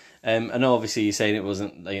so. I know obviously you're saying it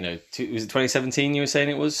wasn't, was it 2017 you were saying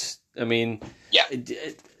it was? I mean, yeah.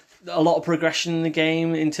 A lot of progression in the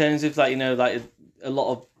game in terms of, like, a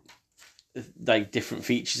lot of, like, different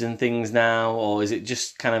features and things now, or is it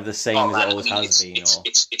just kind of the same as it always has been?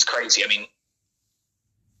 It's crazy. I mean,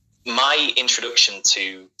 my introduction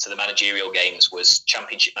to the managerial games was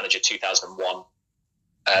Championship Manager 2001.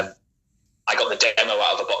 I got the demo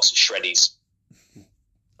out of a box of Shreddies.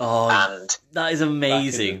 Oh, and that is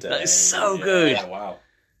amazing. That is so good. Yeah, wow.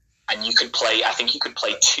 And I think you could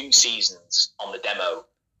play 2 seasons on the demo,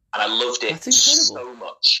 and I loved it That's incredible. so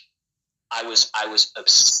much. I was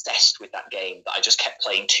obsessed with that game that I just kept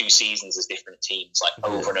playing 2 seasons as different teams, like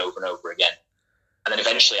over and over and over again. And then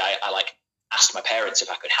eventually I like asked my parents if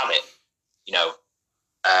I could have it, you know,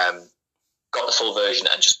 got the full version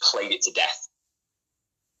and just played it to death.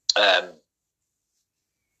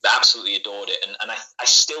 Absolutely adored it. And I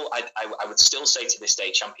would still say to this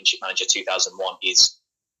day, Championship Manager 2001 is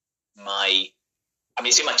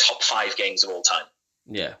it's in my top 5 games of all time.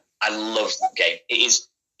 Yeah. I love that game. It is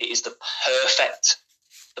the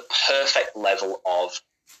perfect level of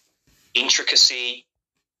intricacy,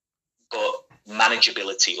 but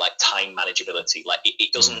manageability, like time manageability. Like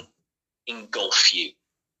it doesn't engulf you.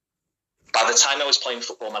 By the time I was playing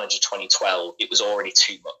Football Manager 2012, it was already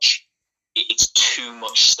too much. It's too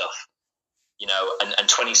much stuff, you know, and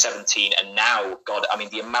 2017, and now, God, I mean,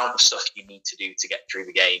 the amount of stuff you need to do to get through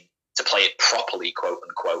the game, to play it properly, quote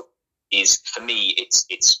unquote, is, for me, it's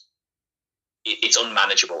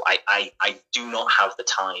unmanageable. I do not have the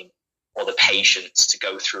time or the patience to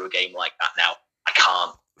go through a game like that now. I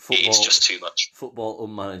can't. It's just too much. Football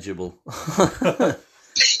unmanageable.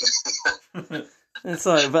 It's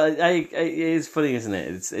like, but it is funny, isn't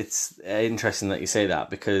it? It's interesting that you say that,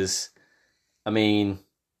 because, I mean,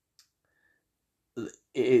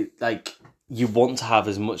 like, you want to have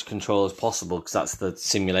as much control as possible because that's the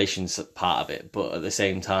simulation part of it. But at the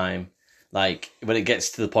same time, like, when it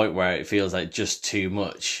gets to the point where it feels like just too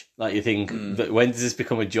much, like, you think, when does this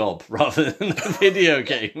become a job rather than a video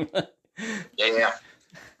game? Yeah.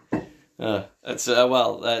 That's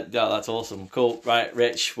that's awesome. Cool. Right,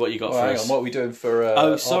 Rich, what you got for us? What are we doing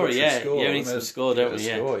for? Score? Yeah, we need some score, don't we?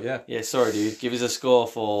 Yeah. Sorry, dude. Give us a score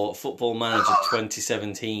for Football Manager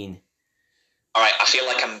 2017. All right. I feel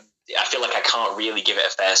like I can't really give it a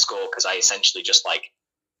fair score because I essentially just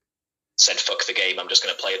said fuck the game. I'm just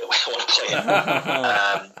going to play it the way I want to play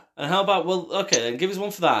it. And how about, then give us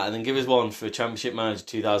one for that, and then give us one for Championship Manager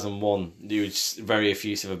 2001. You were just very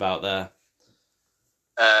effusive about there.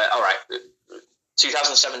 All right,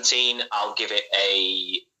 2017. I'll give it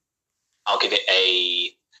a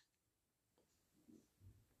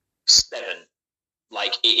 7.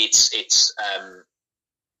 Like it's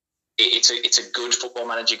a good Football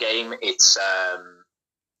Manager game. It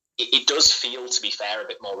does feel, to be fair, a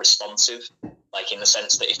bit more responsive. Like, in the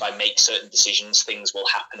sense that if I make certain decisions, things will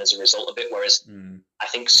happen as a result of it. Whereas I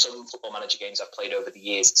think some Football Manager games I've played over the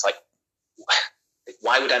years, it's like,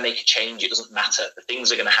 why would I make a change? It doesn't matter. The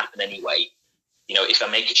things are going to happen anyway. You know, if I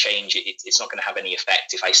make a change, it's not going to have any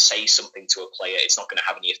effect. If I say something to a player, it's not going to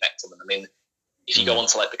have any effect on them. I mean, if you go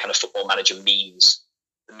onto like the kind of Football Manager memes,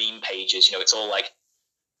 the meme pages, you know, it's all like,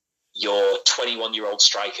 your 21-year-old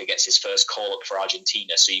striker gets his first call up for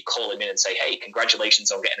Argentina. So you call him in and say, hey,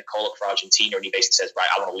 congratulations on getting a call up for Argentina. And he basically says, right,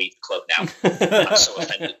 I want to leave the club now. I'm so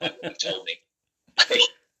offended by what you've told me.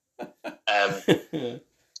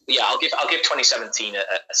 Yeah, I'll give 2017 a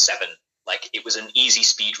 7. Like, it was an easy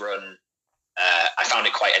speed run. I found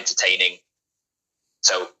it quite entertaining.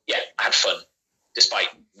 So yeah, I had fun, despite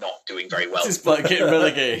not doing very well. Despite getting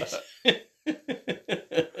relegated.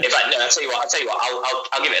 In fact, no, I'll tell you what,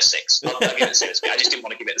 I'll give it a 6. I'll give it a 6. I just didn't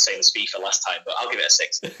want to give it the same as FIFA last time, but I'll give it a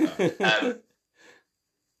 6.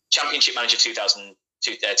 Championship Manager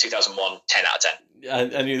 2001, 10 out of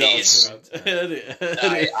 10. I knew that was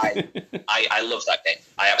I love that game.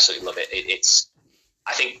 I absolutely love it.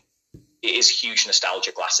 I think it is huge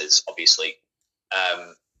nostalgia glasses, obviously.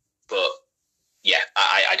 But yeah,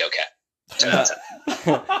 I don't care. 10 out of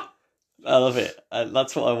 10. I love it.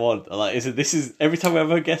 That's what I want. This is every time we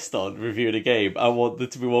have a guest on reviewing a game, I want there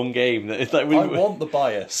to be one game that is like. I want the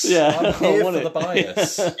bias. Yeah, I'm here for the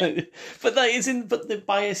bias. But that isn't. But the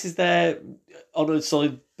bias is there on a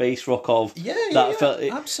solid base rock of.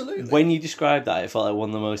 Absolutely. When you described that, it felt like one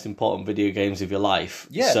of the most important video games of your life.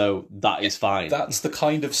 Yeah. So that is fine. That's the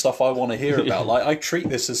kind of stuff I want to hear about. Like, I treat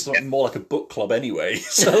this as something more like a book club anyway.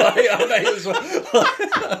 So I may as well.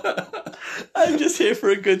 I'm just here for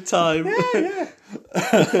a good time. Yeah.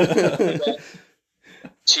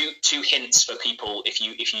 Two hints for people: if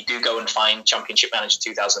you do go and find Championship Manager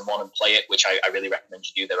 2001 and play it, which I really recommend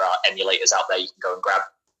you do. There are emulators out there you can go and grab.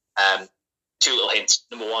 2 little hints.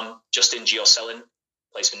 Number 1, Justin Gioselin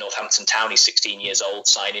plays for Northampton Town. He's 16 years old.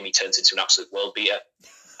 Sign him. He turns into an absolute world beater.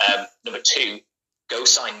 Number 2, go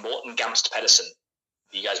sign Morten Gamst Pedersen.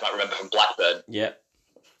 You guys might remember from Blackburn. Yeah.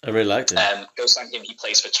 I really liked it. Go sign him. He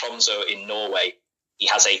plays for Tromsø in Norway. He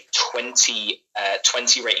has a 20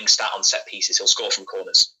 rating stat on set pieces. He'll score from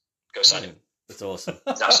corners. Go sign him. That's awesome.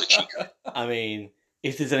 It's an absolute cheeker. I mean,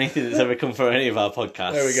 if there's anything that's ever come from any of our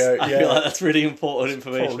podcasts, There we go, I feel like that's really important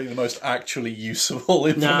information. Probably the most actually useful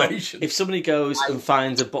information. Now, if somebody goes and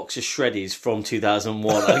finds a box of shreddies from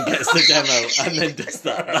 2001 and gets the demo and then does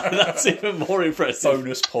that, that's even more impressive.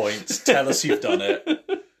 Bonus points. Tell us you've done it.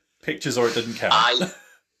 Pictures or it didn't count.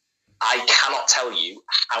 I cannot tell you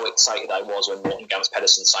how excited I was when Morton Gams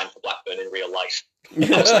Pedersen signed for Blackburn in real life. I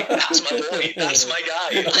was like, that's my boy, that's my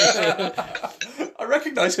guy. I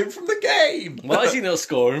recognise him from the game. Why is he not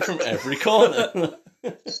scoring from every corner? He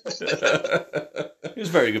was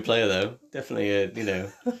a very good player, though. Definitely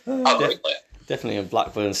definitely a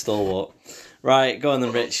Blackburn stalwart. Right, go on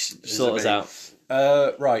then, Rich. Sort us out.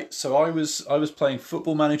 Right, so I was playing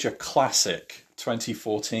Football Manager Classic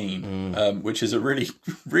 2014, which is a really,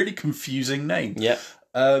 really confusing name. Yeah.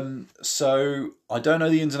 So I don't know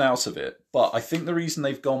the ins and outs of it, but I think the reason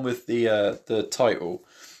they've gone with the title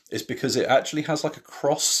is because it actually has like a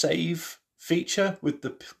cross save feature with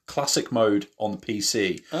the classic mode on the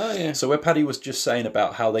PC. Oh yeah. So where Paddy was just saying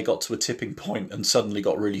about how they got to a tipping point and suddenly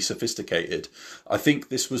got really sophisticated, I think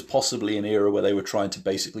this was possibly an era where they were trying to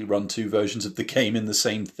basically run two versions of the game in the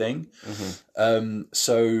same thing. Mm-hmm.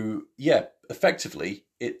 So yeah, effectively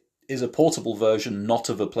it is a portable version, not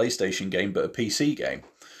of a PlayStation game, but a PC game,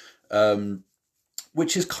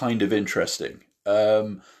 which is kind of interesting.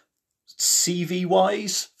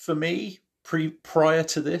 CV-wise, for me, prior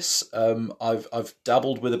to this, I've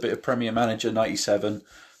dabbled with a bit of Premier Manager 97,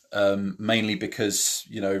 mainly because,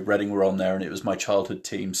 Reading were on there and it was my childhood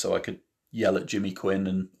team, so I could yell at Jimmy Quinn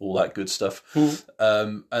and all that good stuff.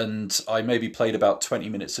 And I maybe played about 20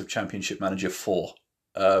 minutes of Championship Manager 4.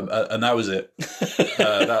 And that was it.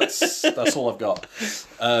 That's all I've got.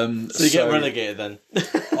 So you get relegated then?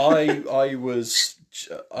 I was,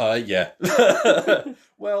 yeah.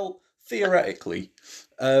 Well, theoretically.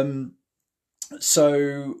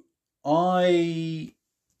 So I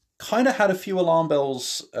kind of had a few alarm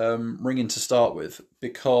bells ringing to start with,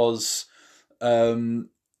 because when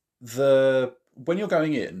you're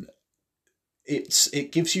going in,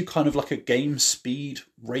 it gives you kind of like a game speed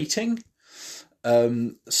rating.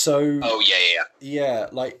 Yeah,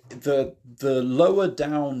 like the lower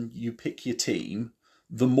down you pick your team,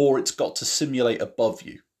 the more it's got to simulate above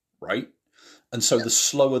you, right? And so the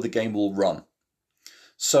slower the game will run.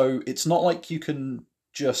 So it's not like you can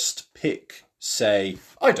just pick, say,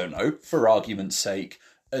 I don't know, for argument's sake,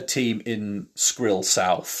 a team in Skrill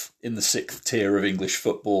South in the 6th tier of English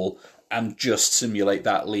football and just simulate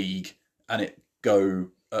that league and it go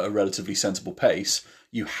at a relatively sensible pace.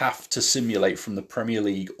 You have to simulate from the Premier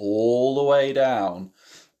League all the way down.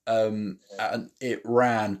 And it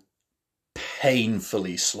ran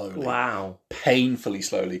painfully slowly. Wow. Painfully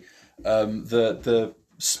slowly. The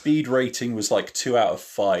speed rating was like 2 out of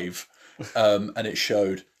 5. And it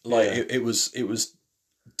showed. It was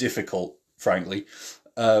difficult, frankly.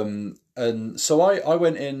 And so I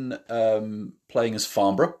went in playing as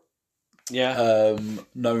Farnborough. Yeah.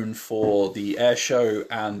 Known for the air show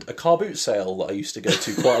and a car boot sale that I used to go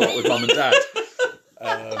to quite a lot with Mum and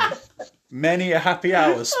Dad. Many a happy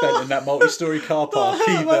hour spent in that multi-storey car park,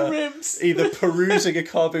 either perusing a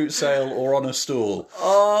car boot sale or on a stool.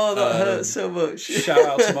 Oh, that hurts so much. Shout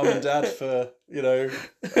out to Mum and Dad for,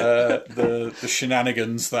 the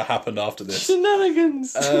shenanigans that happened after this.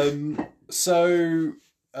 Shenanigans! So...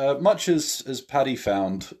 much as Paddy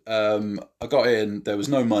found, I got in, there was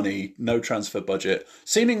no money, no transfer budget.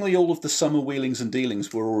 Seemingly all of the summer wheelings and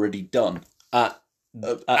dealings were already done. At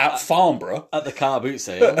Farnborough. At the car boot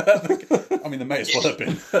sale. I mean, they may as well have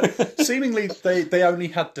been. Seemingly they only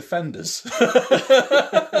had defenders.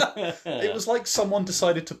 It was like someone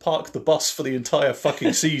decided to park the bus for the entire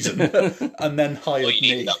fucking season and then hired me.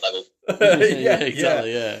 You need that level. yeah,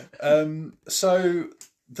 exactly, yeah. So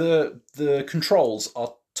the controls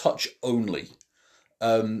are touch only,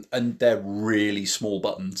 and they're really small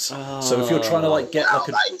buttons. So if you're trying to get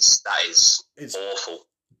that is it's awful,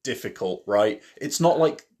 difficult, right? It's not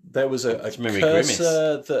like there was a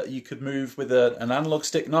cursor that you could move with an analog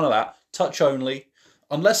stick. None of that. Touch only,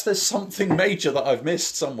 unless there's something major that I've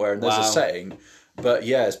missed somewhere and there's a setting. But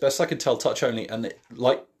yeah, as best I can tell, touch only, and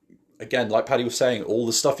like Paddy was saying, all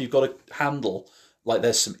the stuff you've got to handle. Like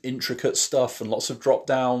there's some intricate stuff and lots of drop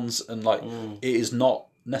downs, and it is not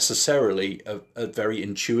necessarily a very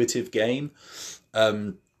intuitive game.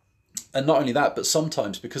 And not only that, but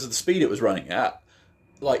sometimes because of the speed it was running at,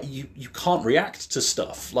 like you can't react to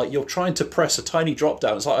stuff. Like you're trying to press a tiny drop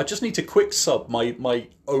down. It's like I just need to quick sub my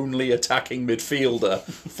only attacking midfielder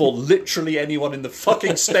for literally anyone in the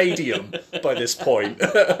fucking stadium by this point.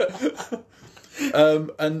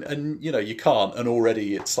 And you can't, and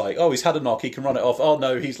already it's like, oh, he's had a knock, he can run it off. Oh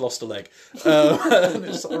no, he's lost a leg. And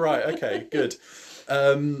it's all right, okay, good.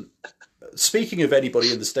 Speaking of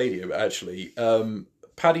anybody in the stadium, actually,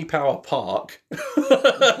 Paddy Power Park,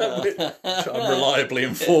 which I'm reliably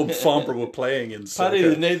informed Farnborough were playing in. Paddy,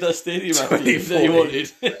 they named that stadium after you that you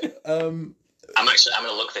wanted. I'm going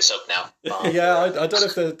to look this up now. Yeah, I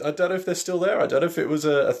don't know if they're still there. I don't know if it was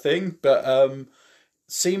a thing, but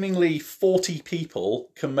seemingly 40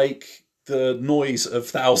 people can make the noise of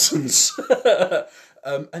thousands.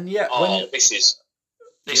 And yet, this is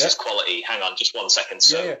quality. Hang on, just 1 second.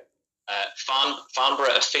 So,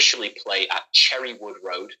 Farnborough officially play at Cherrywood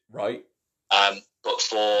Road, right? But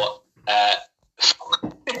for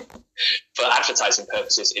advertising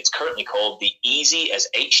purposes, it's currently called the Easy as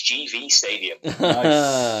HGV Stadium.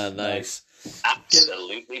 Nice.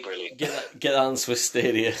 Absolutely brilliant. Get that on Swiss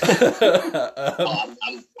Stadia. I'm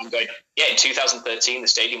going. Yeah, in 2013, the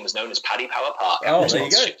stadium was known as Paddy Power Park. Oh, there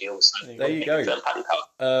you go. There you go. Paddy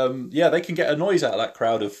Power. Yeah, they can get a noise out of that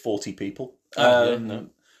crowd of 40 people.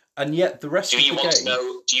 And yet the rest of the game...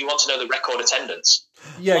 Do you want to know the record attendance?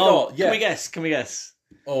 Yeah, go on. Yeah. Can we guess?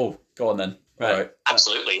 Oh, go on then. Right. All right.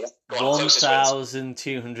 Absolutely.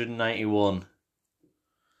 1,291.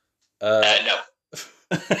 No.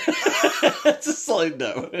 It's a solid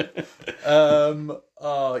no.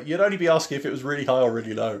 You'd only be asking if it was really high or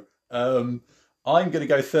really low. I'm going to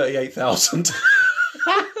go 38,000.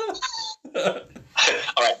 All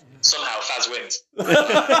right. Somehow Faz wins.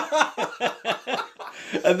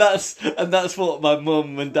 and that's what my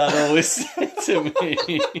mum and dad always say to me.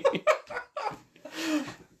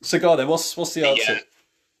 So go on then, what's the answer?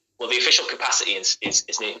 Well, the official capacity is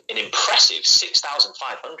an impressive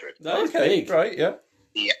 6,500. Okay, right, yeah.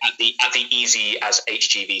 At the Easy as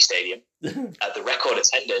HGV Stadium. The record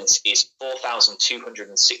attendance is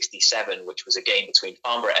 4,267, which was a game between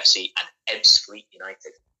Farnborough FC and Ebbsfleet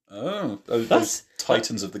United. Oh, those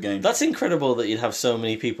titans of the game. That's incredible that you'd have so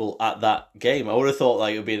many people at that game. I would have thought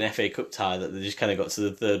like it would be an FA Cup tie that they just kind of got to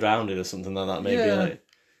the third round in or something like that. Maybe.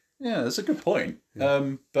 Yeah, that's a good point.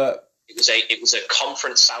 But it was a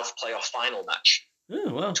Conference South playoff final match.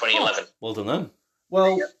 Oh, wow. 2011. Well done then.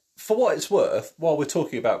 Well, for what it's worth, while we're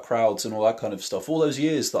talking about crowds and all that kind of stuff, all those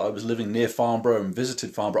years that I was living near Farnborough and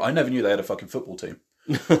visited Farnborough, I never knew they had a fucking football team.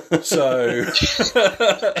 So,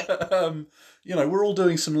 we're all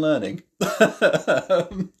doing some learning.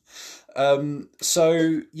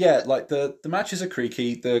 So yeah, like the matches are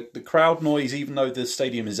creaky. The crowd noise, even though the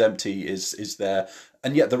stadium is empty, is there,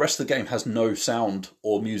 and yet the rest of the game has no sound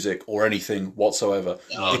or music or anything whatsoever.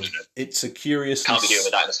 It's a curious. Can't be doing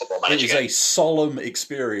with that in a Football Manager game. It is a solemn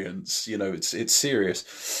experience. It's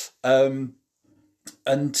serious.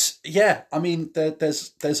 And yeah, I mean,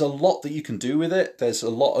 there's a lot that you can do with it. There's a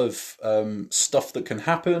lot of stuff that can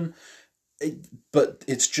happen, but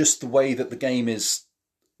it's just the way that the game is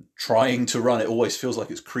trying to run. It always feels like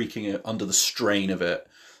it's creaking under the strain of it,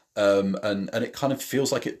 and it kind of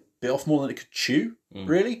feels like it bit off more than it could chew,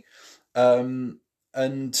 really. And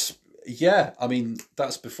yeah, I mean,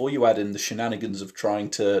 that's before you add in the shenanigans of trying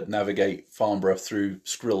to navigate Farnborough through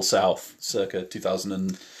Skrill South, circa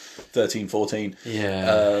 2013-14.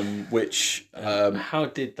 Yeah. Which how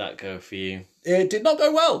did that go for you? It did not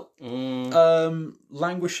go well.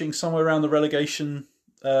 Languishing somewhere around the relegation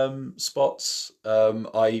spots.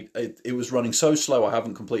 It was running so slow. I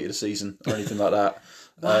haven't completed a season or anything like that.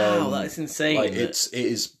 Wow, that's insane. Like it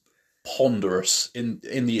is ponderous in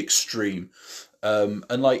the extreme.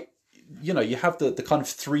 And like, you have the kind of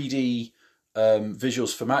 3D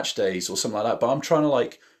visuals for match days or something like that. But I'm trying to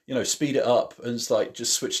like, speed it up and it's like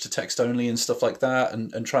just switch to text only and stuff like that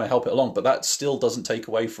and trying to help it along. But that still doesn't take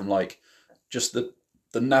away from like just the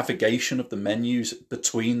navigation of the menus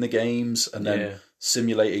between the games and then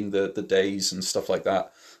simulating the days and stuff like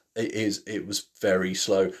that. It was very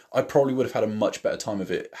slow. I probably would have had a much better time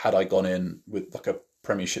of it had I gone in with like a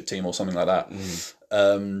Premiership team or something like that.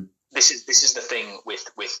 This is the thing with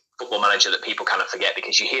Football Manager that people kind of forget,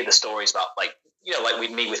 because you hear the stories about like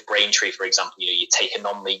with me with Braintree, for example, you take a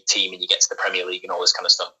non-league team and you get to the Premier League and all this kind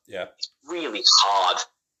of stuff. Yeah. It's really hard.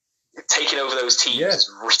 Taking over those teams is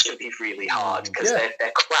really, really hard because they're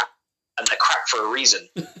crap. And they're crap for a reason.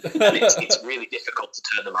 And it's really difficult to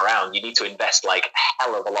turn them around. You need to invest like a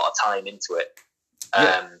hell of a lot of time into it.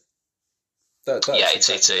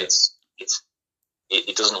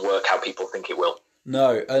 It doesn't work how people think it will.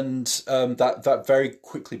 No, and that very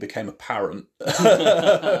quickly became apparent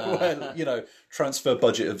when, transfer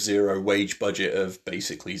budget of 0, wage budget of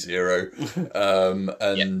basically 0,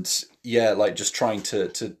 like just trying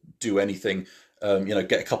to do anything,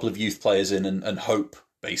 get a couple of youth players in and hope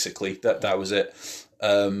basically. That was it.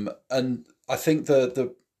 And I think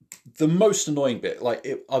the most annoying bit, like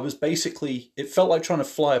it felt like trying to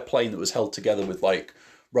fly a plane that was held together with like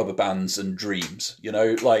rubber bands and dreams,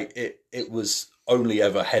 like it was only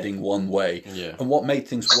ever heading one way. Yeah. And what made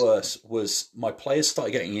things worse was my players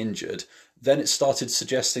started getting injured. Then it started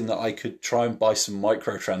suggesting that I could try and buy some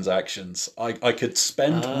microtransactions. I could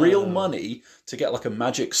spend real money to get like a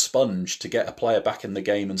magic sponge to get a player back in the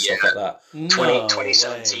game and stuff like that.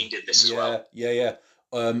 2017 did this as well. Yeah.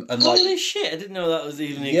 And holy shit, I didn't know that was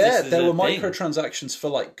even there were microtransactions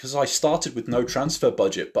for because I started with no transfer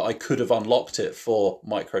budget, but I could have unlocked it for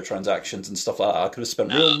microtransactions and stuff like that. I could have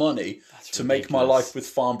spent real money to make my life with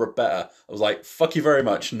Farnborough better. I was like, fuck you very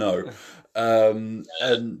much, no. And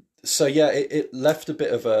so it left a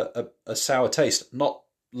bit of a sour taste, not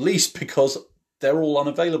least because they're all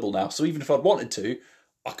unavailable now. So even if I'd wanted to,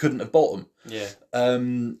 I couldn't have bought them. Yeah.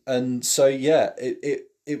 And so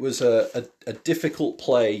it was a difficult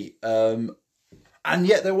play, and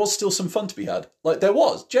yet there was still some fun to be had. Like there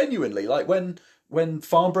was genuinely, like when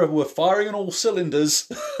Farnborough were firing on all cylinders,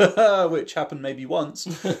 which happened maybe once.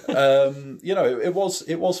 It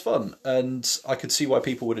was fun, and I could see why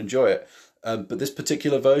people would enjoy it. But this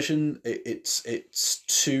particular version, it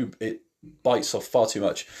bites off far too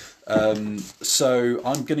much. So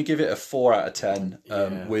I'm going to give it a 4 out of 10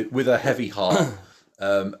 with a heavy heart,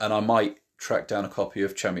 and I might track down a copy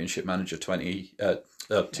of Championship Manager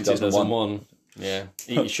 2001. Yeah,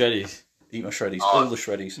 eat your shreddies. Eat my shreddies, all the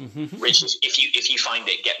shreddies. Rich, if you find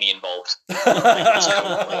it, get me involved.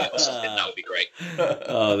 That would be great.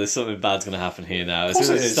 Oh, there's something bad's going to happen here now.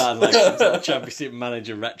 It's starting like some sort of Championship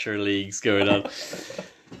Manager retro leagues going on.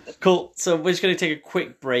 Cool. So we're just going to take a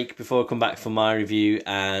quick break before we come back for my review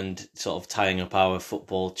and sort of tying up our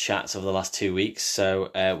football chats over the last 2 weeks. So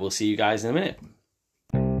we'll see you guys in a minute.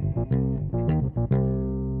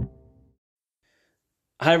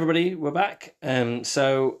 Hi everybody, we're back.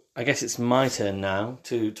 So I guess it's my turn now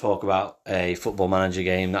to talk about a Football Manager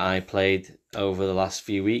game that I played over the last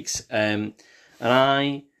few weeks. And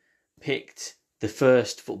I picked the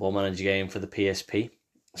first Football Manager game for the PSP.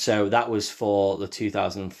 So that was for the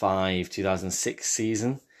 2005-2006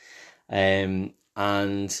 season. And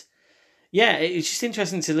yeah, it's just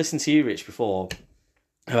interesting to listen to you, Rich, before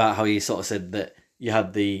about how you sort of said that you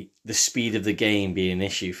had the speed of the game being an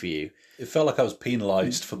issue for you. It felt like I was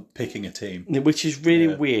penalised for picking a team. Which is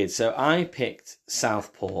really weird. So I picked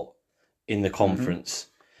Southport in the conference.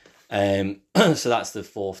 So that's the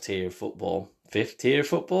fourth tier of football. Fifth tier of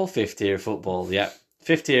football. Yeah.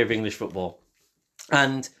 Fifth tier of English football.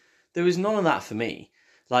 And there was none of that for me.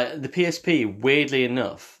 Like the PSP, weirdly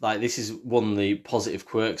enough, like this is one of the positive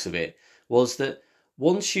quirks of it, was that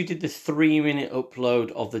once you did the 3-minute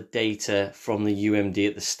upload of the data from the UMD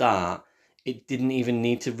at the start, it didn't even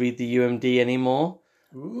need to read the UMD anymore.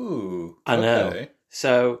 Ooh, I know.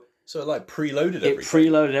 So it like preloaded everything. It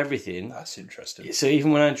preloaded everything. That's interesting. So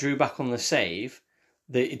even when I drew back on the save,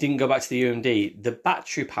 it didn't go back to the UMD. The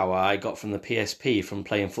battery power I got from the PSP from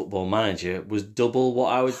playing Football Manager was double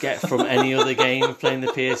what I would get from any other game playing the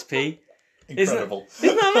PSP. Incredible.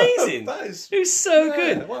 Isn't that amazing? It was so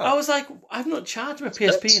good. Wow. I was like, I've not charged my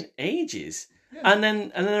PSP in ages. Yeah. And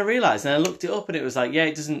then I realised, and I looked it up, and it was like,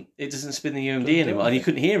 it doesn't spin the UMD anymore, and you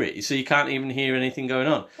couldn't hear it, so you can't even hear anything going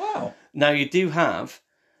on. Wow! Now you do have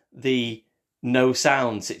the no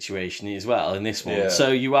sound situation as well in this one,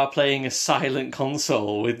 so you are playing a silent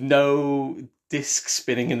console with no disc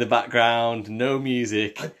spinning in the background, no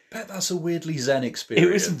music. I bet that's a weirdly zen experience.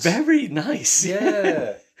 It was very nice.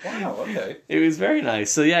 Yeah. Wow, okay. It was very nice.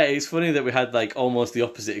 So yeah, it's funny that we had like almost the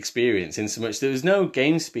opposite experience in so much there was no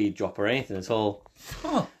game speed drop or anything at all.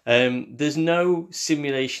 Huh. There's no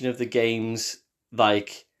simulation of the games,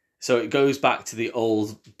 like, so it goes back to the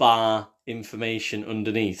old bar information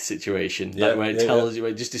underneath situation, where it tells you,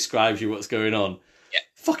 it just describes you what's going on. Yeah.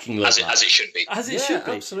 Fucking love that. As it should be. As it should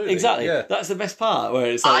be. Absolutely. Exactly. Yeah. That's the best part, where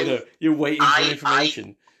it's like, you're waiting for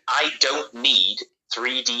information. I don't need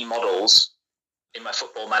 3D models in my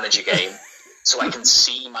Football Manager game so I can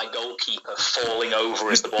see my goalkeeper falling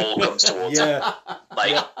over as the ball comes towards him.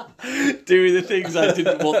 Doing the things I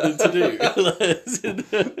didn't want them to do.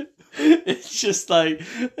 It's just like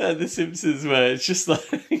The Simpsons, where it's just like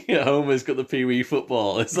Homer's got the Pee-wee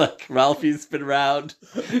football. It's like Ralphie's spin around.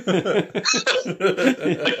 Literally,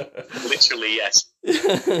 yes.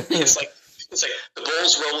 It's like the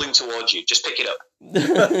ball's rolling towards you. Just pick it up. Pick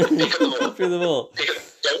up the ball. Pick the ball.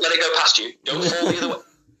 Don't let it go past you. Don't fall the other way.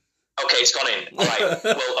 Okay, it's gone in. All right.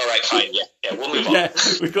 Well, all right, fine. Yeah, we'll move on. Yeah,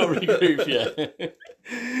 we've got to regroup. Yeah.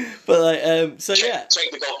 But like, check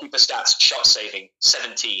the goalkeeper stats. Shot saving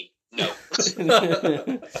 17. No.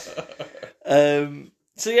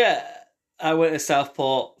 So yeah, I went to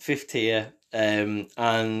Southport, 5th tier, and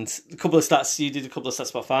a couple of stats. You did a couple of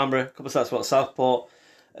stats about Farnborough, a couple of stats about Southport.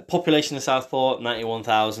 Population of Southport,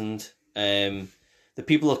 91,000. The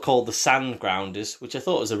people are called the Sandgrounders, which I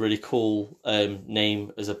thought was a really cool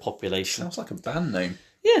name as a population. Sounds like a band name.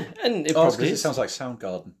 Yeah, and it probably because is. it sounds like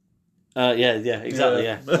Soundgarden. Yeah, exactly,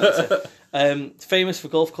 yeah. That's it. Famous for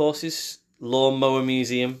golf courses, Lawnmower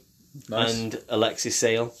Museum, Nice. and Alexis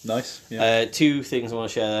Sale. Nice. Yeah. 2 things I want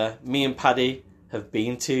to share there. Me and Paddy have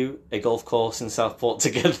been to a golf course in Southport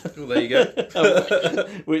together. Well, there you go.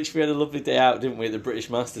 Which we had a lovely day out, didn't we, at the British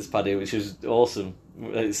Masters, Paddy, which was awesome.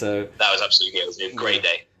 So That was absolutely it. It was a great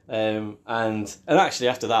day. and actually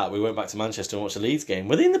after that we went back to Manchester and watched the Leeds game.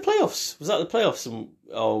 Were they in the playoffs? Was that the playoffs? And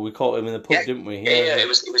we caught them in the pub, didn't we? Yeah. It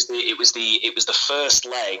was the first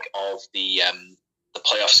leg of the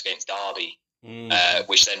playoffs against Derby,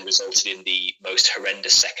 which then resulted in the most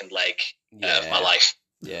horrendous second leg of my life.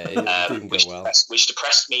 Yeah, it didn't go well. Which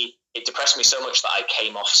depressed me. It depressed me so much that I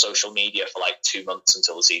came off social media for like 2 months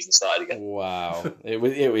until the season started again. Wow, it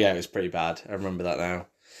was pretty bad. I remember that now.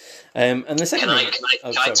 And the second, can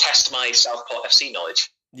I test my Southport FC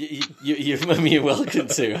knowledge? You're welcome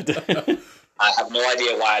to. I have no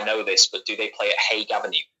idea why I know this, but do they play at Hague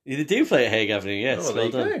Avenue? They do play at Hague Avenue. Yes, Oh, well there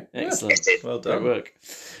you done. go. Excellent. Yeah. Well done. Great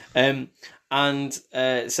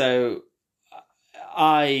work. So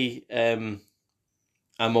I am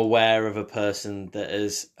aware of a person that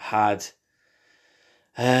has had.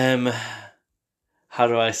 How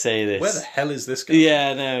do I say this? Where the hell is this going?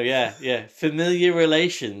 Yeah. Familiar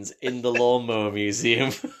relations in the Lawnmower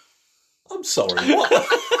Museum. I'm sorry. What?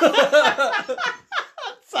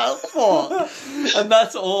 Southport. And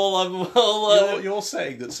that's all You're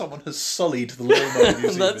saying that someone has sullied the Lawnmower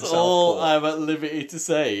Museum that's in Southport. all I'm at liberty to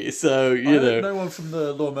say. So, you know. No one from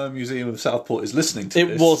the Lawnmower Museum of Southport is listening to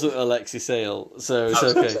this. It wasn't Alexis Sale, so it's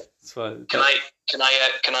okay. It's fine. Can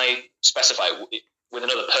I specify with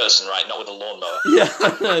another person, right? Not with a lawnmower.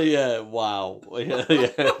 Yeah. Wow.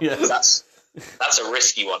 Yeah. That's a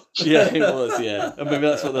risky one. Yeah, it was. Yeah, and maybe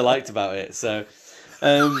that's what they liked about it. So,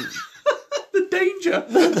 The danger.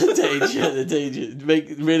 the danger.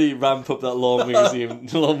 Really ramp up that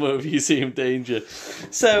lawnmower museum danger.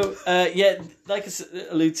 So, like I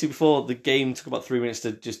alluded to before, the game took about 3 minutes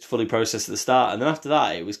to just fully process at the start, and then after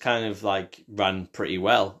that, it was kind of like ran pretty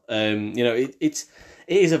well. It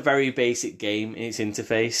is a very basic game in its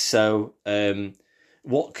interface. So,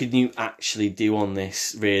 what can you actually do on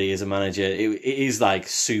this really as a manager? It is like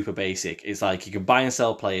super basic. It's like you can buy and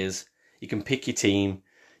sell players, you can pick your team.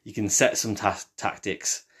 You can set some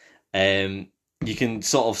tactics. You can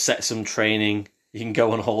sort of set some training. You can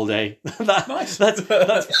go on holiday. Nice. That's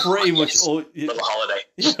pretty much all. Little holiday.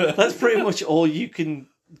 That's pretty much all you can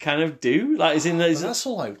kind of do. Like, That's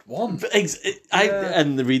all I want.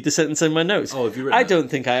 And read the sentence in my notes. Oh, have you written I that? don't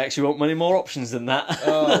think I actually want many more options than that.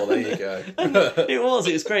 Oh, well, there you go. It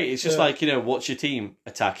was great. It's just like, what's your team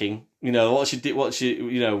attacking?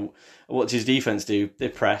 What's his defense do? They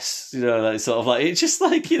press. Like, sort of like, it's just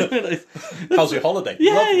like, How's your holiday?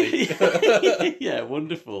 Lovely. Yeah,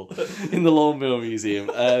 wonderful. In the Lawnmower Museum.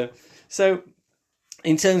 So,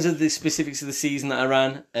 in terms of the specifics of the season that I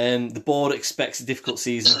ran, the board expects a difficult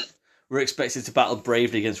season. We're expected to battle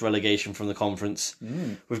bravely against relegation from the conference.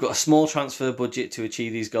 We've got a small transfer budget to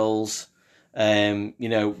achieve these goals. I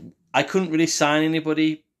couldn't really sign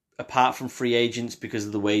anybody apart from free agents because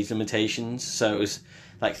of the wage limitations. So it was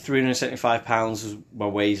like £375 was my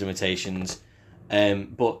wage limitations.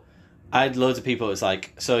 But I had loads of people. It was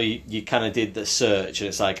like, so you kind of did the search, and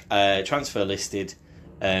it's like transfer listed.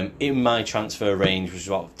 In my transfer range was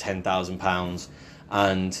about £10,000,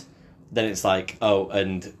 and then it's like,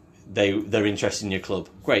 and they're interested in your club.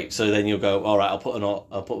 Great. So then you'll go, all right, I'll put an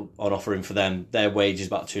offer in for them. Their wage is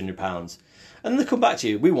about £200, and they come back to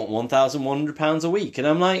you. We want £1,100 a week, and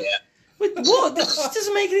I'm like, what? This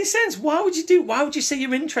doesn't make any sense. Why would you say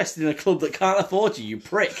you're interested in a club that can't afford you? You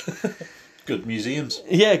prick. Good museums.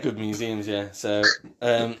 Yeah, good museums. Yeah. So,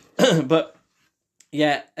 but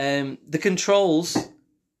yeah, the controls.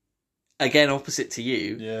 Again, opposite to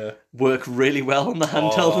you, work really well on the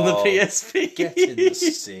handheld and the PSP. Get in the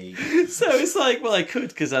sea. So it's like, well, I could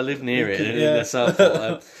because I live near it in the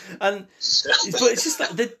Southport, but it's just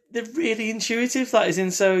like they're really intuitive. Like, as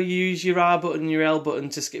in, so you use your R button, your L button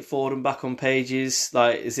to skip forward and back on pages.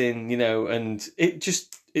 Like, as in, and it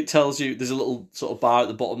tells you. There's a little sort of bar at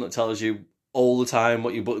the bottom that tells you all the time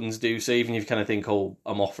what your buttons do. So even if you kind of think, oh,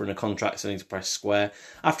 I'm offering a contract, so I need to press square.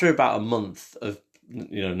 After about a month of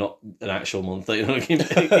not an actual month,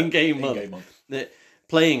 in-game month.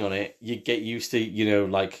 playing on it, you get used to,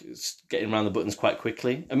 like getting around the buttons quite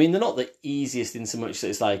quickly. I mean, they're not the easiest in so much that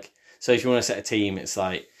it's like, so if you want to set a team, it's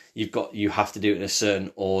like you have to do it in a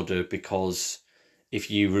certain order, because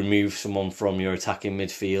if you remove someone from your attacking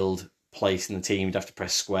midfield place in the team, you'd have to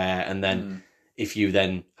press square, and then if you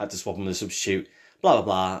then had to swap them with a substitute, blah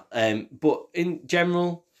blah blah. But in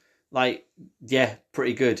general, like, yeah,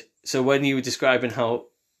 pretty good. So when you were describing how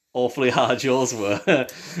awfully hard yours were,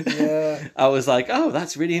 yeah, I was like, oh,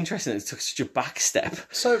 that's really interesting. It took such a back step.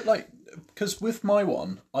 So, like, because with my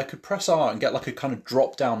one, I could press R and get like a kind of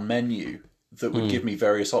drop-down menu that would give me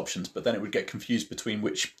various options, but then it would get confused between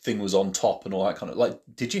which thing was on top and all that kind of... Like,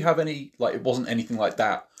 did you have any... Like, it wasn't anything like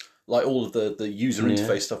that. Like, all of the user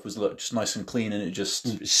interface stuff was just nice and clean, and it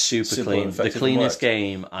just... Super clean. The cleanest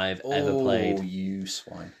game I've ever played. Oh, you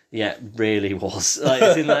swine. Yeah, it really was. Like,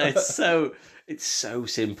 it's so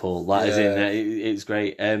simple. Like, it's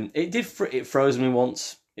great. It froze me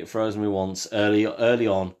once. It froze me once early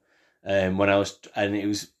on, when I was... And it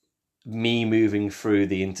was me moving through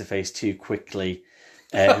the interface too quickly,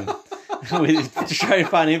 to try and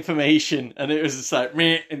find information, and it was just like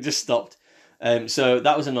meh, and just stopped. So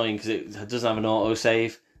that was annoying because it doesn't have an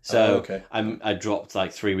autosave. So I dropped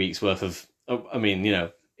like 3 weeks worth of, I mean,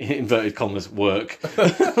 inverted commas, work.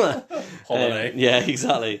 Holiday. Yeah,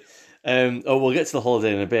 exactly. We'll get to the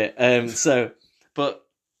holiday in a bit.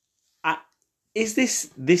 Is this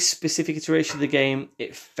specific iteration of the game,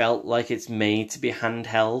 it felt like it's made to be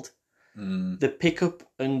handheld. The pick up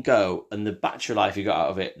and go and the battery life you got out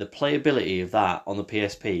of it, the playability of that on the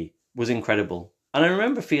PSP was incredible. And I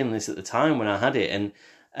remember feeling this at the time when I had it,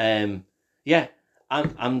 and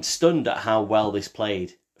I'm stunned at how well this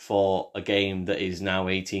played for a game that is now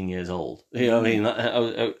 18 years old. You know what I mean?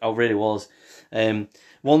 I really was. Another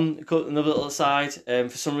little aside, for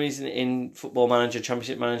some reason in Football Manager,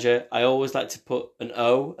 Championship Manager, I always like to put an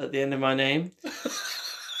O at the end of my name.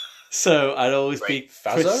 So I'd always be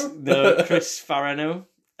Chris Farano,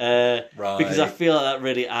 right. Because I feel like that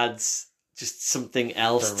really adds just something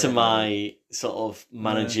else to my sort of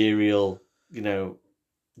managerial,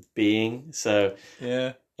 being. So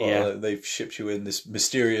they've shipped you in this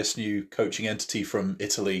mysterious new coaching entity from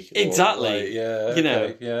Italy. Exactly.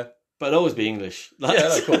 But it'd always be English.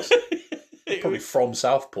 Of course. Probably from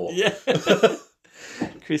Southport. Yeah.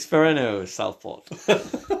 Chris Farano, Southport.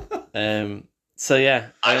 So yeah,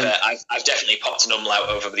 I've definitely popped an umlaut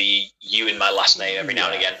over the U in my last name every now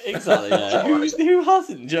and again. Exactly. Yeah. Who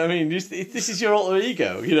hasn't? Do you know what I mean? This is your alter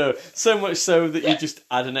ego. So much so that you just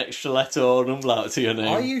add an extra letter or an umlaut to your name.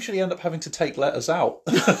 I usually end up having to take letters out.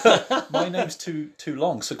 My name's too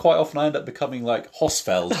long, so quite often I end up becoming like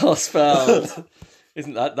Hosfeld.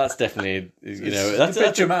 Isn't that's definitely that's a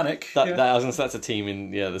bit Germanic. That's a team in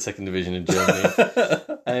the second division in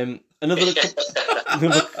Germany. Another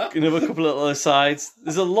couple of other sides.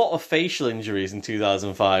 There's a lot of facial injuries in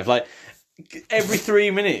 2005. Like every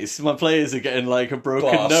 3 minutes, my players are getting like a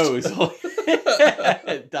broken nose down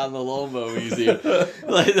the lawnmower museum.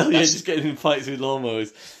 Like they're just getting in fights with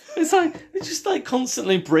lawnmowers. It's like they're just like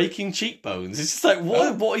constantly breaking cheekbones. It's just like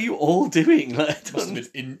what are you all doing? Like, must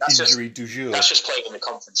have been injury du jour. That's just playing in the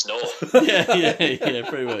Conference North. yeah,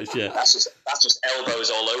 pretty much. Yeah, that's just elbows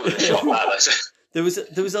all over the shop. There was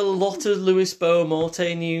a lot of Luis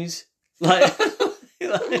Boamorte news. Like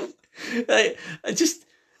I just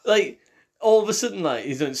like all of a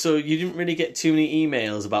sudden, so you didn't really get too many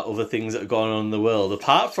emails about other things that are going on in the world,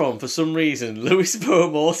 apart from, for some reason, Luis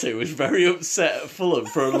Boamorte was very upset at Fulham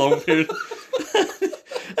for a long period.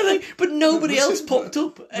 But nobody else popped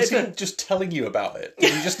up. Was he just telling you about it?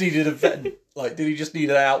 Did he just needed a vet? Did he just need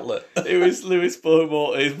an outlet? It was Luis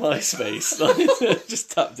Boamorte's MySpace.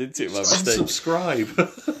 Just tapped into it by mistake.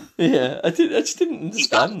 Unsubscribe. Yeah, I just didn't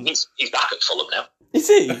understand. He's back at Fulham now. Is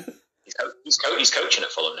he? He's coaching at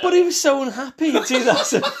Fulham now. But he was so unhappy in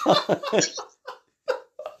 2005.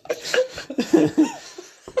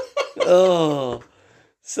 Oh,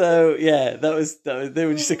 so yeah, that was. They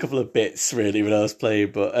were just a couple of bits really when I was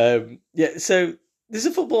playing, but so there's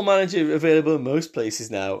a Football Manager available in most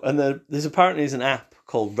places now, and there's apparently an app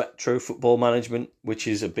called Retro Football Management, which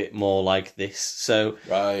is a bit more like this. So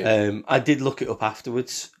right. I did look it up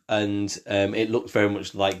afterwards, and it looked very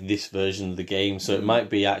much like this version of the game. So it might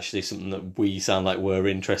be actually something that we sound like we're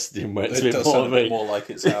interested in. Where it's it does sound a bit more like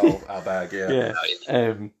it's our bag, yeah.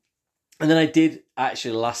 And then I did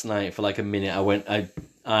actually last night for like a minute.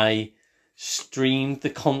 I streamed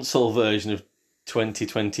the console version of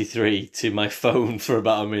 2023 to my phone for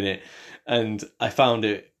about a minute, and I found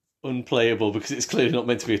it unplayable because it's clearly not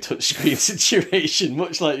meant to be a touchscreen situation,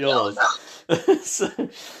 much like yours.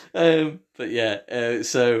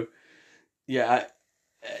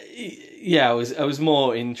 Yeah, I was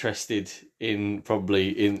more interested in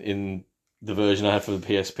the version I had for the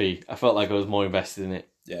PSP. I felt like I was more invested in it.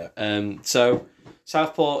 Yeah. So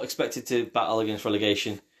Southport expected to battle against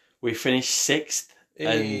relegation. We finished 6th,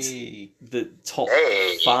 and the top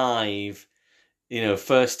 5,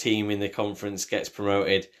 first team in the conference gets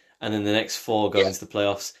promoted, and then the next 4 go into the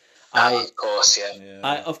playoffs. Of course,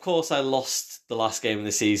 yeah. Of course, I lost the last game of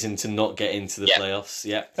the season to not get into the playoffs.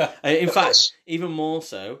 Yeah. In fact, even more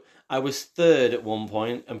so, I was 3rd at one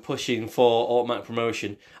point and pushing for automatic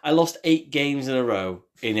promotion. I lost 8 games in a row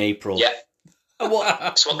in April. Yeah.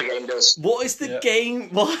 That's what the game does. What is the game?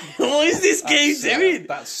 What is this game doing?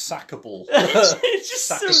 That's sackable. It's just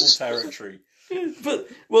sackable territory. But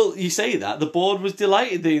you say that the board was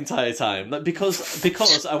delighted the entire time, like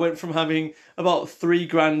because I went from having about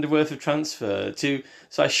 $3,000 worth of transfer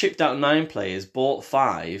so I shipped out 9 players, bought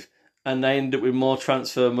 5, and I ended up with more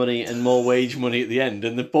transfer money and more wage money at the end,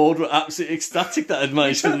 and the board were absolutely ecstatic that I'd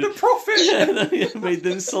managed to profit. Made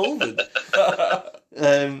them solvent.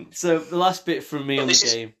 So the last bit from me on the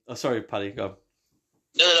game. Oh, sorry, Paddy, go on.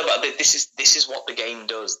 No, but this is what the game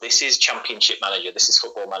does. This is Championship Manager. This is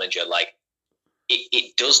Football Manager. Like,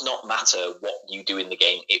 it does not matter what you do in the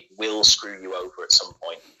game. It will screw you over at some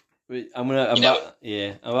point. I'm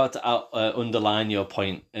about to underline your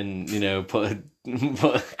point and put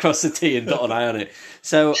across the T and dot an I on it.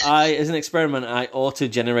 So as an experiment, I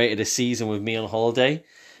auto-generated a season with me on holiday,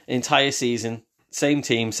 entire season, same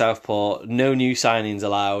team, Southport, no new signings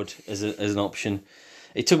allowed as an option.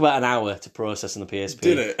 It took about an hour to process on the PSP.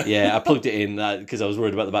 Did it? Yeah, I plugged it in because I was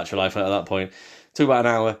worried about the battery life at that point. It took about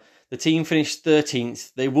an hour. The team finished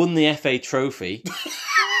 13th. They won the FA trophy.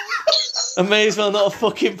 I may as well not have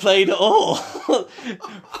fucking played at all.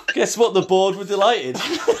 Guess what? The board were delighted.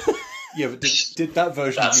 Yeah, but did that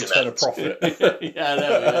version of you turn a profit? Yeah, I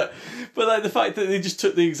know. Yeah. But like the fact that they just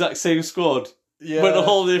took the exact same squad, went a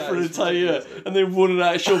holiday for an entire year, and they won an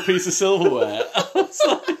actual piece of silverware. I was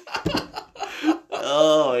like,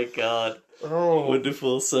 oh my god,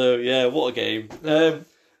 wonderful. So yeah, what a game.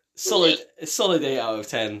 Solid 8 out of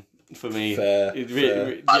 10 for me. Fair.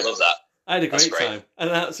 I love that. I had a great time. An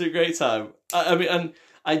absolute great time. I mean, and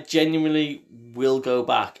I genuinely will go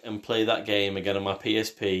back and play that game again on my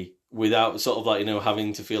PSP without sort of like,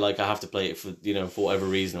 having to feel like I have to play it for, for whatever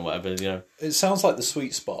reason or whatever, It sounds like the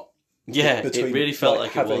sweet spot. Yeah, it really felt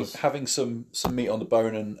like having, it was. Having some meat on the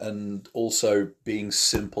bone and also being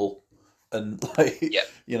simple and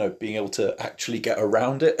being able to actually get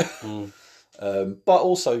around it. But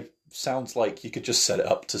also sounds like you could just set it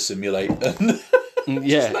up to simulate and...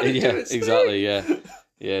 exactly.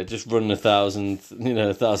 Yeah. Just run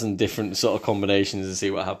 1,000 different sort of combinations and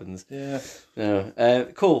see what happens. Yeah.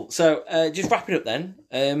 No. Cool. So, just wrapping up then.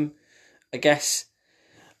 I guess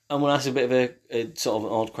I'm going to ask a bit of a sort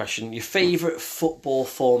of an odd question. Your favourite football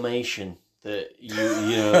formation that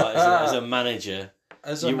as a manager.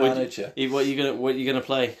 As a manager, what are you gonna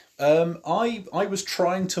play? I was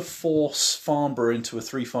trying to force Farnborough into a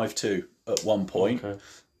 3-5-2 at one point. Okay.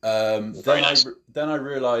 Then I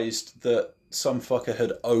realised that some fucker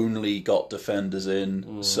had only got defenders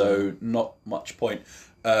in, so not much point.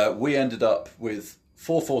 We ended up with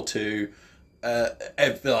 4-4-2.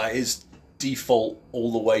 Is default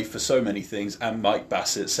all the way for so many things, and Mike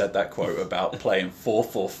Bassett said that quote about playing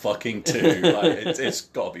 4-4-2. Like it's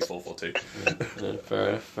got to be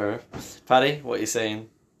 4-4-2. Fair. Paddy, what are you saying?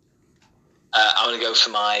 I'm going to go for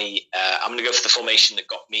the formation that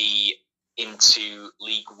got me into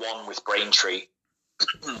League One with Braintree,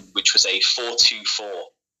 which was a 4-2-4,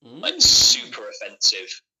 like super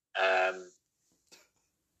offensive,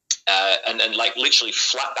 and like literally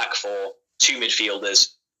flat back 4, 2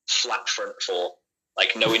 midfielders, flat front 4,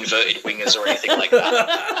 like no inverted wingers or anything like that.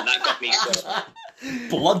 And that got me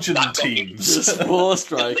bludgeon teams. Just 4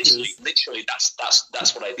 strikers. Literally, that's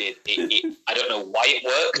what I did. I don't know why it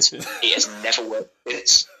worked. It has never worked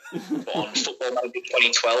since. But on Football Manager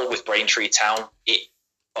 2012 with Braintree Town, it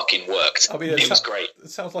fucking worked. I mean, it was great. It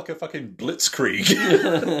sounds like a fucking blitzkrieg.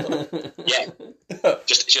 Yeah,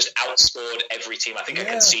 just outscored every team. I think I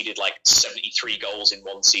conceded like 73 goals in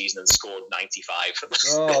one season and scored 95.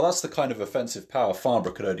 Oh, that's the kind of offensive power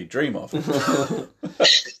Farnborough could only dream of.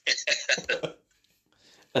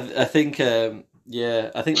 I think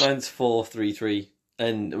mine's 4-3-3,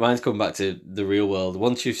 and mine's coming back to the real world.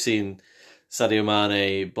 Once you've seen Sadio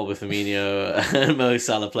Mane, Bobby Firmino, and Mo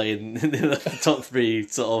Salah playing in the top 3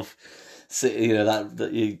 sort of, that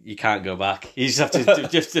you can't go back. You just have to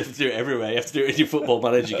do it everywhere. You have to do it in your Football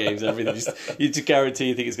Manager games and everything. You just guarantee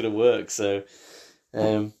you think it's going to work. So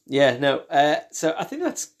So I think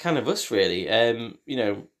that's kind of us, really.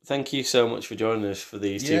 Thank you so much for joining us for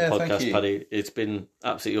these two podcasts, Paddy. It's been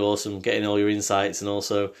absolutely awesome getting all your insights and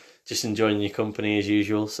also just enjoying your company as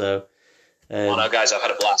usual. So, no, guys, I've had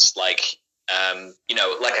a blast. Like I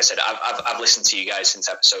said, I've listened to you guys since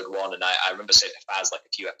episode 1, and I remember saying to Faz like a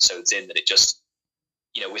few episodes in that it just,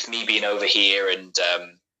 with me being over here and.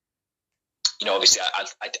 Obviously,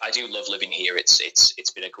 I do love living here.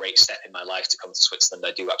 It's been a great step in my life to come to Switzerland.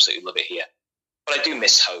 I do absolutely love it here, but I do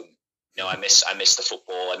miss home. I miss the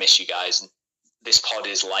football. I miss you guys, and this pod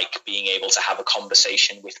is like being able to have a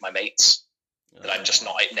conversation with my mates that I'm just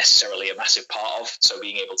not necessarily a massive part of. So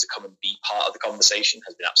being able to come and be part of the conversation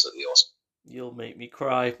has been absolutely awesome. You'll make me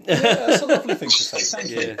cry. Yeah, that's a lovely thing to say.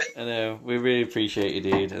 Thank you. I know. We really appreciate you,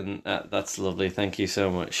 dude, and that's lovely. Thank you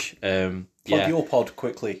so much. Plug your pod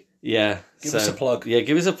quickly. Yeah. Give us a plug. Yeah,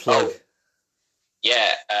 give us a plug.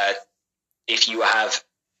 If you have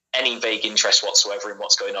any vague interest whatsoever in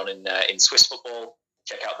what's going on in Swiss football,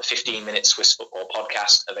 check out the 15-minute Swiss football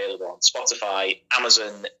podcast, available on Spotify,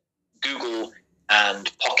 Amazon, Google,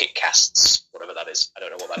 and Pocket Casts, whatever that is. I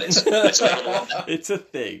don't know what that is. It's available on there. It's a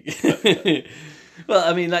thing. Well,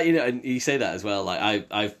 I mean, and you say that as well. Like,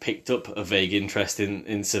 I've picked up a vague interest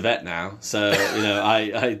in Servette now, so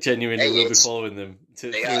I genuinely will be following them.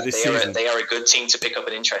 They are a good team to pick up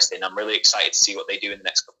an interest in. I'm really excited to see what they do in the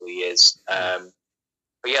next couple of years. But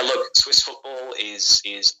yeah, look, Swiss football is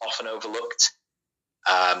often overlooked,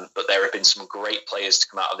 but there have been some great players to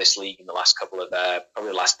come out of this league in the last couple of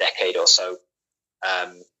probably the last decade or so.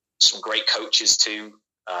 Some great coaches too.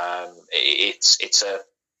 It's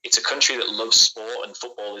a country that loves sport, and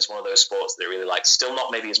football is one of those sports that it really likes. Still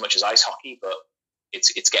not maybe as much as ice hockey, but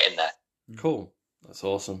it's getting there. Cool, that's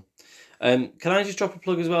awesome. Can I just drop a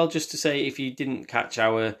plug as well, just to say if you didn't catch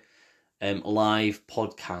our live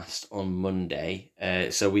podcast on Monday,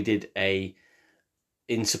 so we did in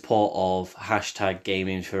support of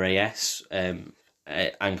 #Gaming for AS,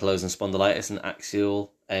 ankylosing spondylitis and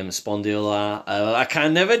axial spondylar. I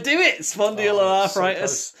can never do it.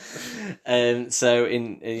 Spondyloarthritis. And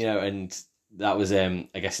that was and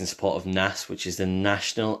in support of NAS, which is the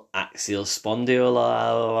National Axial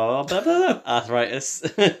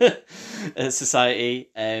Spondyloarthritis Society.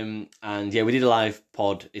 And we did a live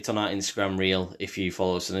pod. It's on our Instagram reel if you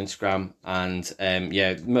follow us on Instagram. And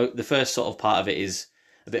the first sort of part of it is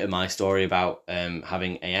a bit of my story about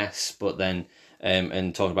having AS, but then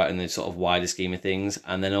and talk about it in the sort of wider scheme of things,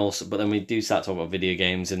 and then we do start talking about video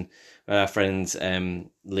games, and our friends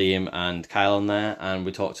Liam and Kyle on there, and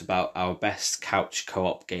we talked about our best couch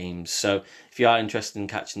co-op games. So if you are interested in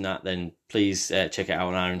catching that, then please check it out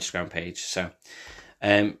on our Instagram page. So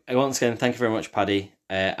once again, thank you very much, Paddy,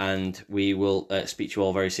 and we will speak to you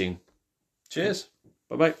all very soon. Cheers.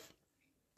 Bye-bye.